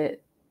so that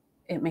it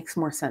makes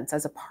more sense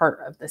as a part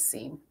of the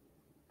scene.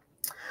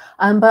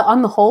 But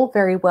on the whole,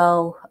 very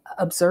well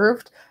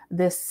observed.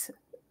 This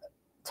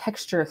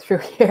texture through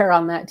here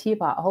on that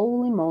teapot,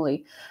 holy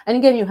moly. And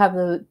again, you have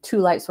the two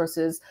light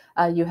sources.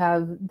 You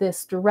have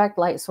this direct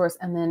light source,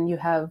 and then you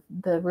have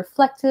the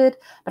reflected,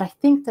 but I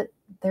think that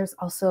there's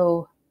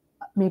also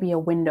maybe a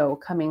window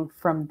coming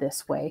from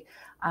this way,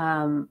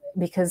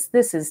 because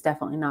this is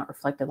definitely not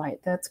reflected light.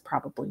 That's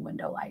probably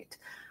window light.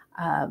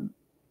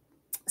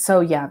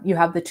 So yeah, you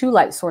have the two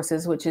light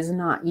sources, which is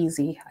not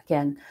easy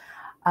again.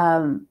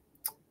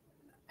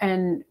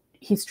 And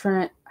he's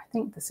trying, I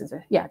think this is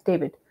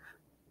David.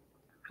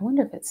 I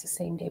wonder if it's the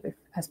same David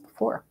as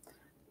before.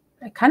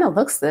 It kind of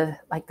looks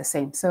like the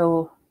same.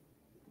 So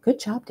good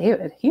job,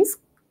 David. He's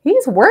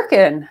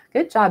working.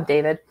 Good job,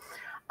 David.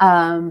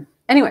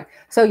 Anyway,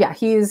 so yeah,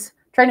 he's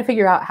trying to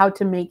figure out how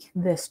to make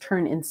this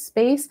turn in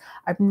space.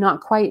 I'm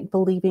not quite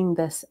believing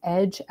this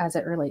edge as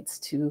it relates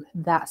to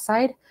that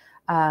side.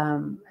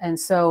 And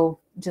so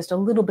just a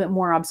little bit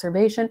more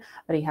observation,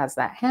 but he has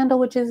that handle,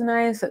 which is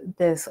nice.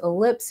 This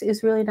ellipse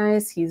is really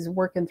nice. He's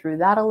working through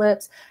that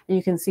ellipse, and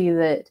you can see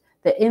that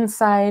the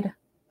inside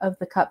of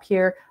the cup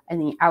here and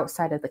the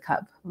outside of the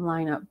cup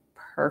line up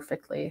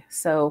perfectly.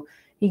 So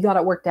he got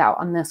it worked out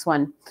on this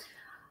one.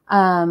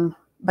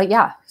 But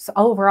yeah, so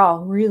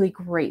overall, really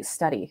great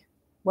study.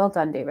 Well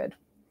done, David.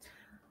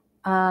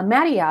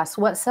 Maddie asks,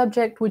 what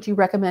subject would you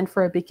recommend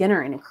for a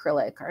beginner in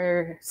acrylic?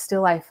 Or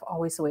still life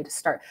always the way to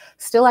start?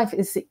 Still life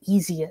is the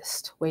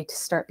easiest way to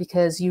start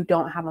because you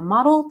don't have a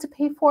model to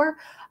pay for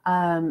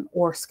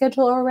or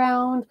schedule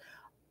around,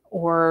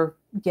 or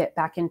get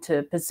back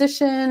into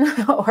position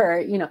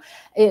or, you know,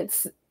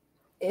 it's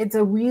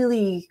a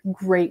really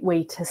great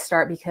way to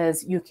start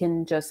because you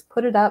can just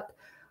put it up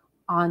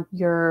on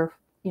your,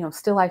 you know,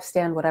 still life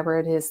stand, whatever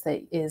it is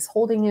that is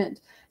holding it,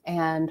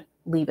 and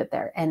leave it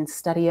there and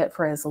study it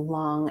for as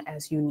long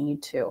as you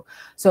need to.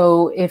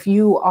 So if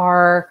you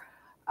are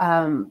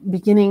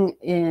beginning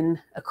in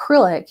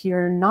acrylic,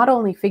 you're not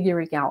only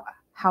figuring out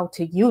how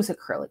to use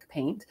acrylic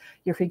paint,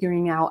 you're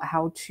figuring out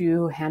how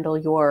to handle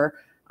your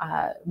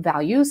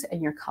values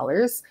and your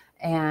colors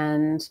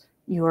and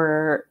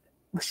your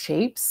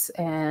shapes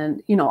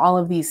and, you know, all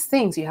of these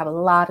things. You have a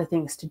lot of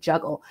things to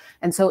juggle.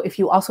 And so if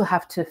you also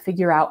have to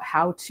figure out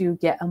how to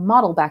get a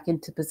model back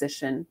into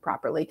position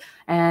properly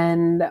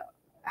and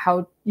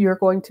how you're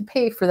going to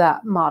pay for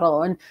that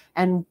model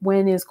and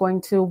when is going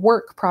to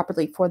work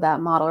properly for that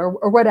model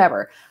or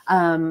whatever,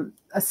 a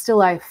still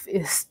life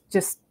is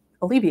just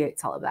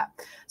alleviates all of that.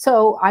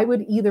 So I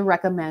would either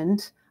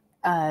recommend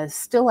a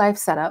still life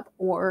setup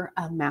or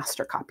a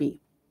master copy.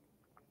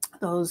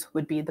 Those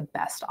would be the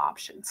best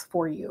options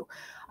for you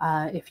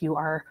if you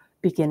are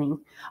beginning.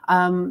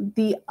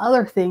 The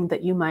other thing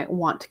that you might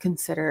want to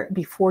consider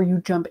before you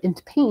jump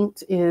into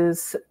paint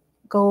is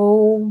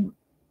go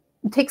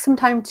take some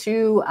time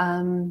to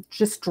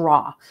just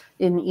draw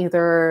in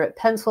either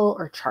pencil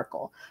or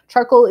charcoal.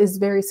 Charcoal is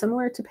very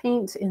similar to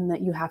paint in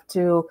that you have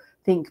to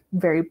think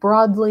very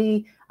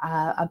broadly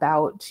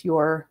about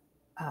your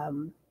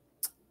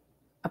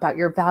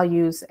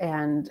values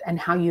and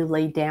how you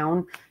lay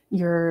down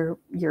your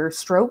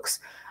strokes.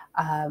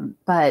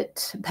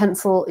 But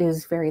pencil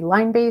is very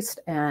line based,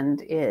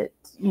 and it,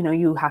 you know,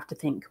 you have to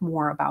think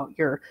more about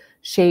your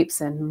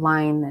shapes and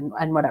line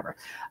and whatever.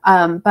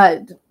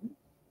 But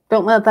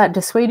don't let that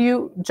dissuade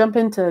you. Jump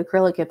into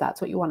acrylic if that's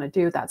what you want to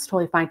do. That's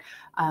totally fine.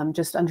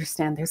 Just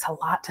understand there's a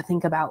lot to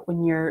think about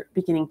when you're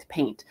beginning to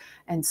paint.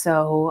 And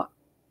so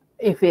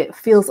if it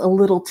feels a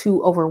little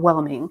too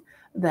overwhelming,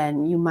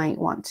 then you might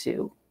want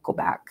to go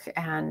back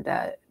and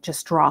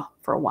just draw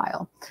for a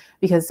while,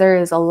 because there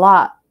is a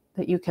lot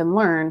that you can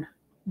learn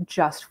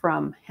just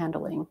from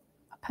handling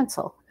a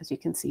pencil, as you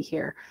can see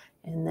here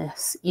in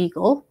this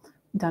eagle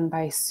done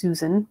by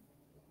Susan.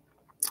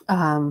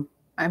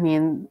 I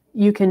mean,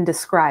 you can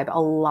describe a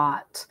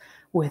lot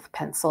with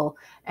pencil,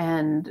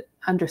 and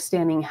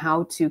understanding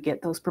how to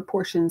get those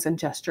proportions and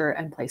gesture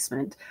and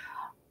placement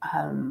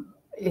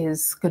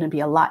is going to be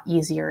a lot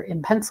easier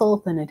in pencil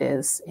than it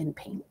is in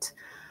paint.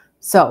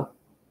 So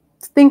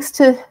things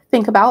to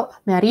think about,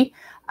 Maddie.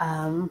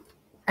 And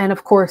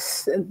of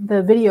course,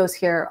 the videos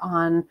here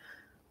on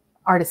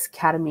Artist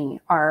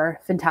Academy are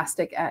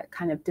fantastic at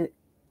kind of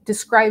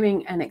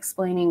describing and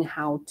explaining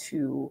how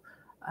to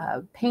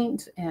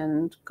paint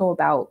and go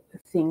about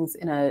things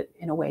in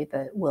a way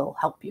that will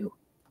help you.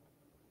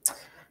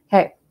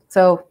 Okay,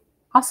 so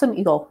awesome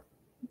eagle.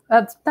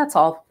 That's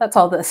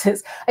all this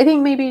is. I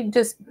think maybe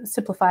just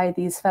simplify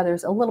these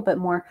feathers a little bit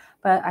more,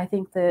 but I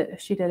think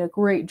that she did a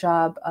great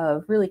job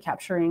of really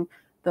capturing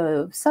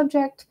the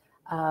subject,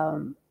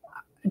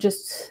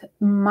 just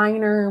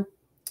minor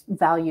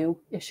value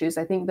issues.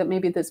 I think that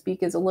maybe this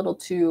beak is a little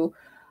too,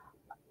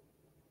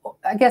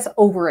 I guess,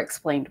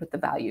 over-explained with the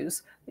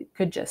values. It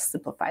could just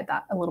simplify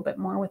that a little bit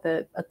more with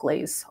a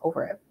glaze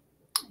over it.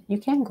 You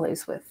can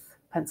glaze with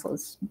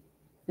pencils.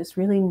 It's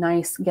really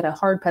nice. Get a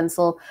hard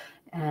pencil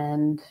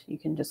and you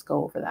can just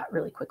go over that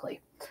really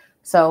quickly.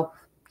 So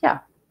yeah,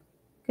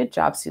 good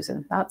job,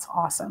 Susan. That's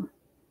awesome.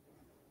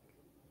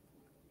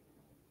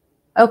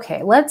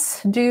 Okay,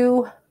 let's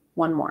do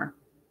one more.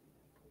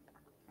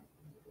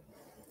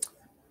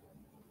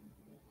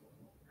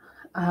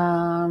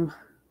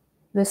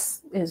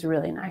 This is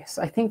really nice.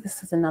 I think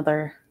this is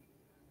another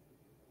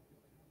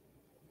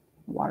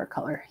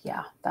watercolor.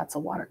 Yeah, that's a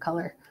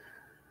watercolor.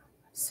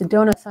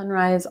 Sedona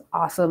Sunrise,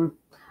 awesome.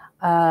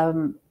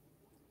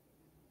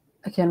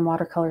 Again,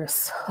 watercolor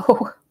is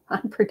so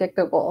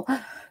unpredictable.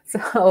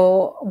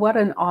 So what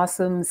an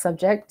awesome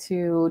subject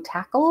to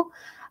tackle.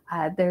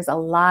 There's a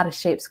lot of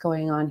shapes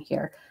going on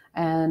here,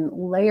 and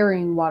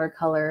layering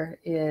watercolor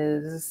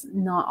is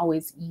not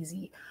always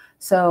easy.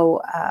 So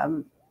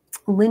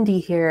Lindy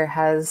here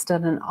has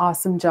done an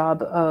awesome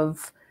job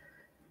of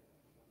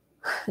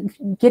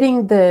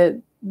getting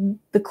the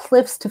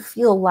cliffs to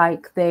feel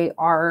like they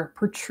are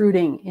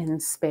protruding in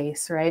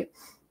space, right?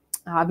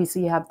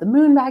 Obviously you have the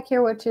moon back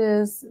here, which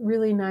is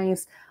really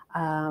nice,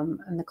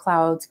 and the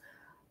clouds.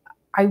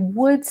 I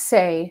would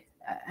say,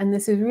 and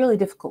this is really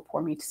difficult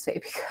for me to say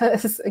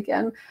because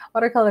again,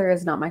 watercolor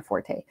is not my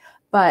forte,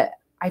 but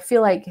I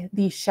feel like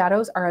these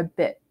shadows are a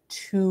bit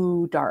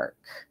too dark,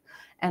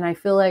 and I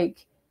feel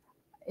like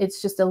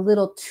it's just a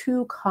little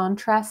too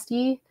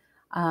contrasty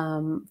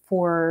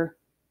for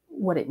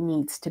what it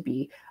needs to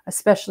be,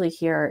 especially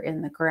here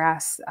in the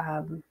grass.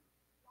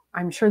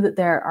 I'm sure that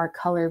there are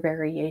color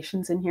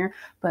variations in here,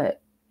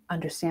 but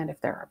understand if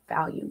there are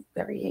value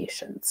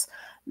variations.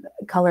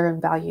 Color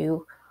and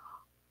value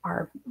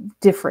are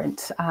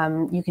different.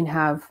 You can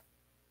have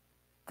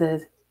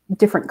the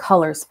different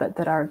colors, but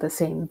that are the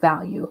same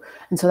value.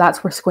 And so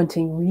that's where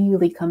squinting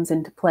really comes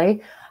into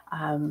play.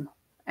 And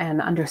and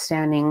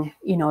understanding,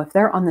 you know, if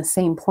they're on the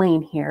same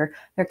plane here,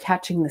 they're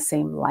catching the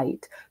same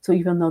light. So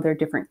even though they're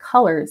different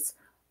colors,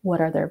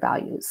 what are their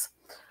values?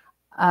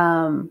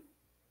 And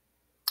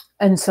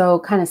so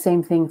kind of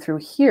same thing through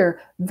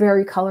here,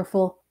 very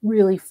colorful,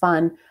 really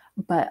fun,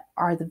 but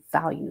are the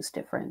values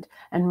different?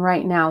 And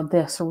right now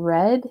this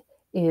red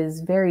is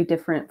very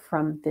different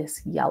from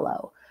this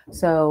yellow.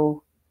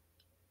 So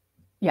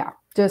yeah,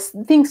 just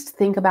things to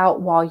think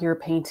about while you're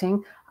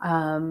painting.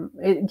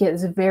 It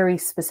gets very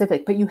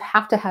specific, but you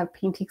have to have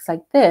paintings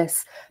like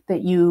this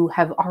that you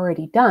have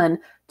already done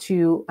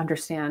to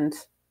understand,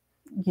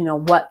 you know,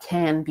 what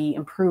can be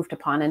improved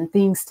upon and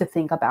things to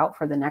think about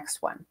for the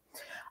next one.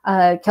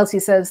 Kelsey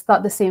says,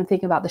 thought the same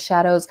thing about the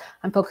shadows.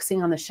 I'm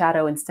focusing on the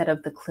shadow instead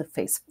of the cliff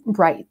face.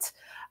 Right.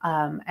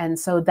 And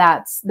so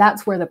that's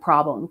where the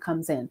problem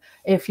comes in.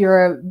 If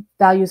your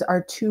values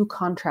are too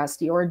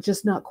contrasty or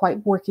just not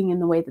quite working in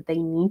the way that they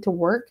need to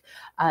work,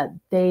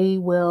 they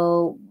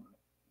will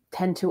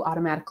tend to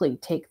automatically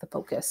take the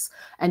focus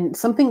and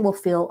something will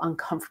feel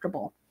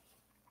uncomfortable.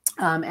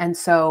 And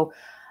so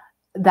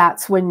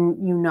that's when,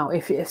 you know,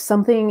 if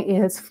something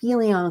is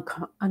feeling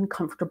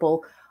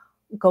uncomfortable,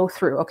 go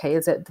through, okay,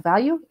 is it the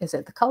value? Is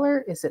it the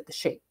color? Is it the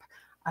shape?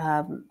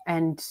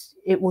 And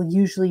it will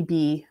usually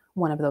be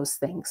one of those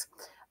things.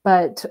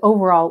 But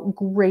overall,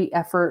 great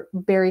effort,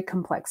 very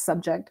complex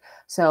subject.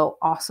 So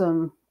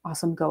awesome,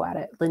 awesome go at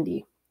it,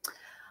 Lindy.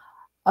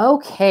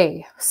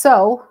 Okay,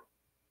 so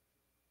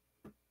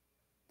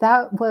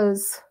that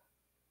was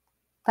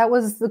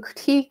the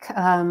critique.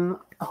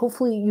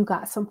 Hopefully you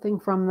got something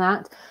from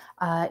that.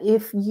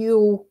 If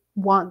you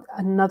want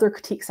another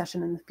critique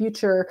session in the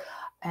future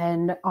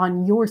and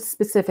on your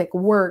specific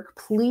work,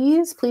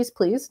 please, please,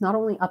 please, not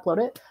only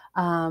upload it,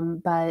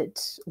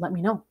 but let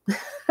me know.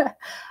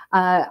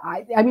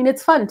 I mean,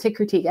 it's fun to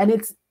critique and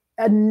it's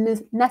a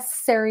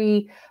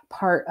necessary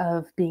part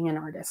of being an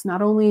artist,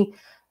 not only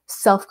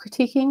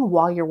self-critiquing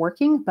while you're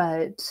working,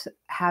 but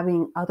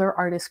having other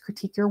artists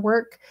critique your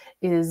work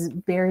is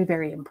very,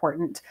 very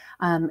important.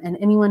 And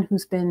anyone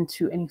who's been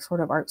to any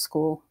sort of art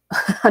school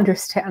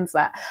understands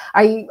that.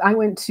 I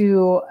went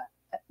to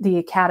the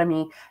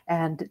academy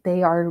and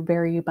they are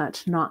very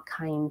much not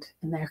kind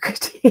in their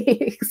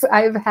critiques.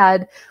 I've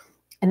had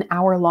an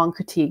hour-long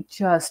critique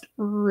just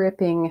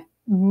ripping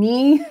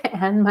me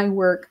and my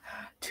work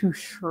to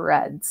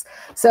shreds.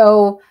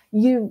 So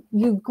you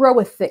grow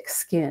a thick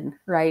skin,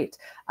 right?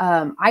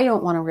 I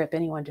don't want to rip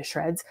anyone to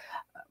shreds.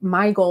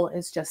 My goal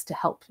is just to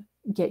help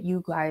get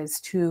you guys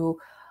to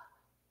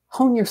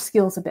hone your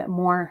skills a bit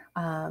more.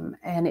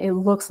 And it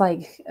looks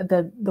like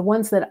the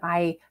ones that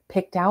I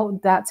picked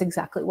out, that's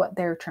exactly what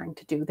they're trying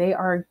to do. They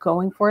are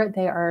going for it.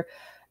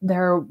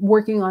 They're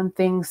working on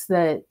things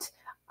that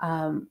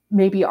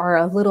maybe are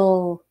a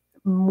little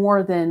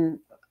more than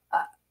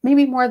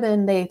maybe more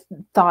than they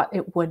thought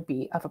it would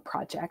be of a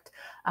project,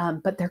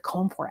 but they're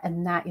going for it.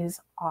 And that is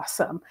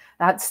awesome.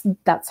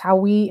 That's how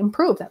we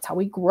improve. That's how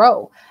we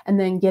grow. And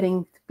then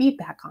getting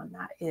feedback on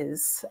that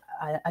is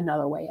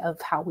another way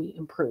of how we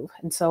improve.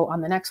 And so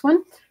on the next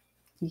one,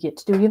 you get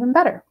to do even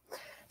better.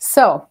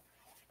 So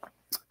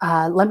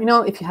let me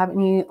know if you have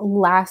any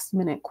last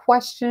minute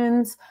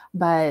questions,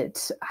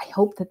 but I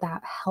hope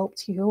that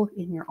helped you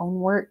in your own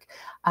work,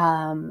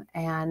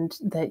 and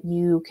that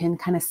you can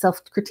kind of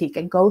self-critique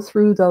and go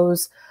through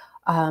those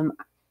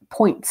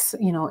points.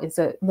 You know, is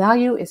it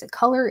value? Is it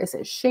color? Is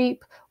it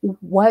shape?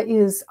 What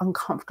is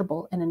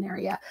uncomfortable in an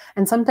area?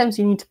 And sometimes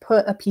you need to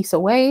put a piece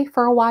away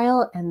for a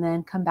while and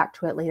then come back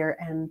to it later,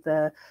 and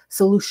the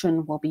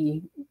solution will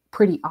be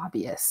pretty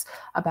obvious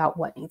about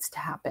what needs to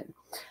happen.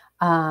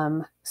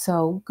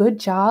 So good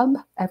job,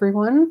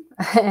 everyone.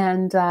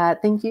 And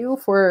thank you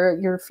for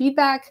your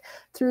feedback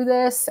through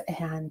this.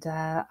 And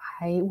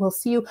I will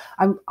see you.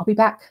 I'll be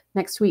back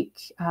next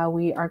week.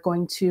 We are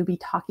going to be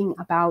talking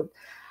about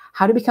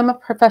how to become a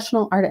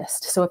professional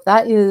artist. So if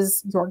that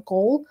is your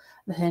goal,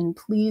 then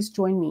please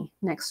join me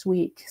next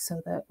week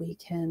so that we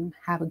can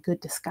have a good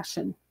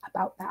discussion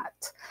about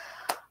that.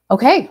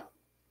 Okay.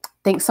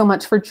 Thanks so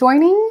much for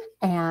joining,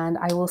 and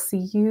I will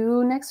see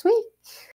you next week.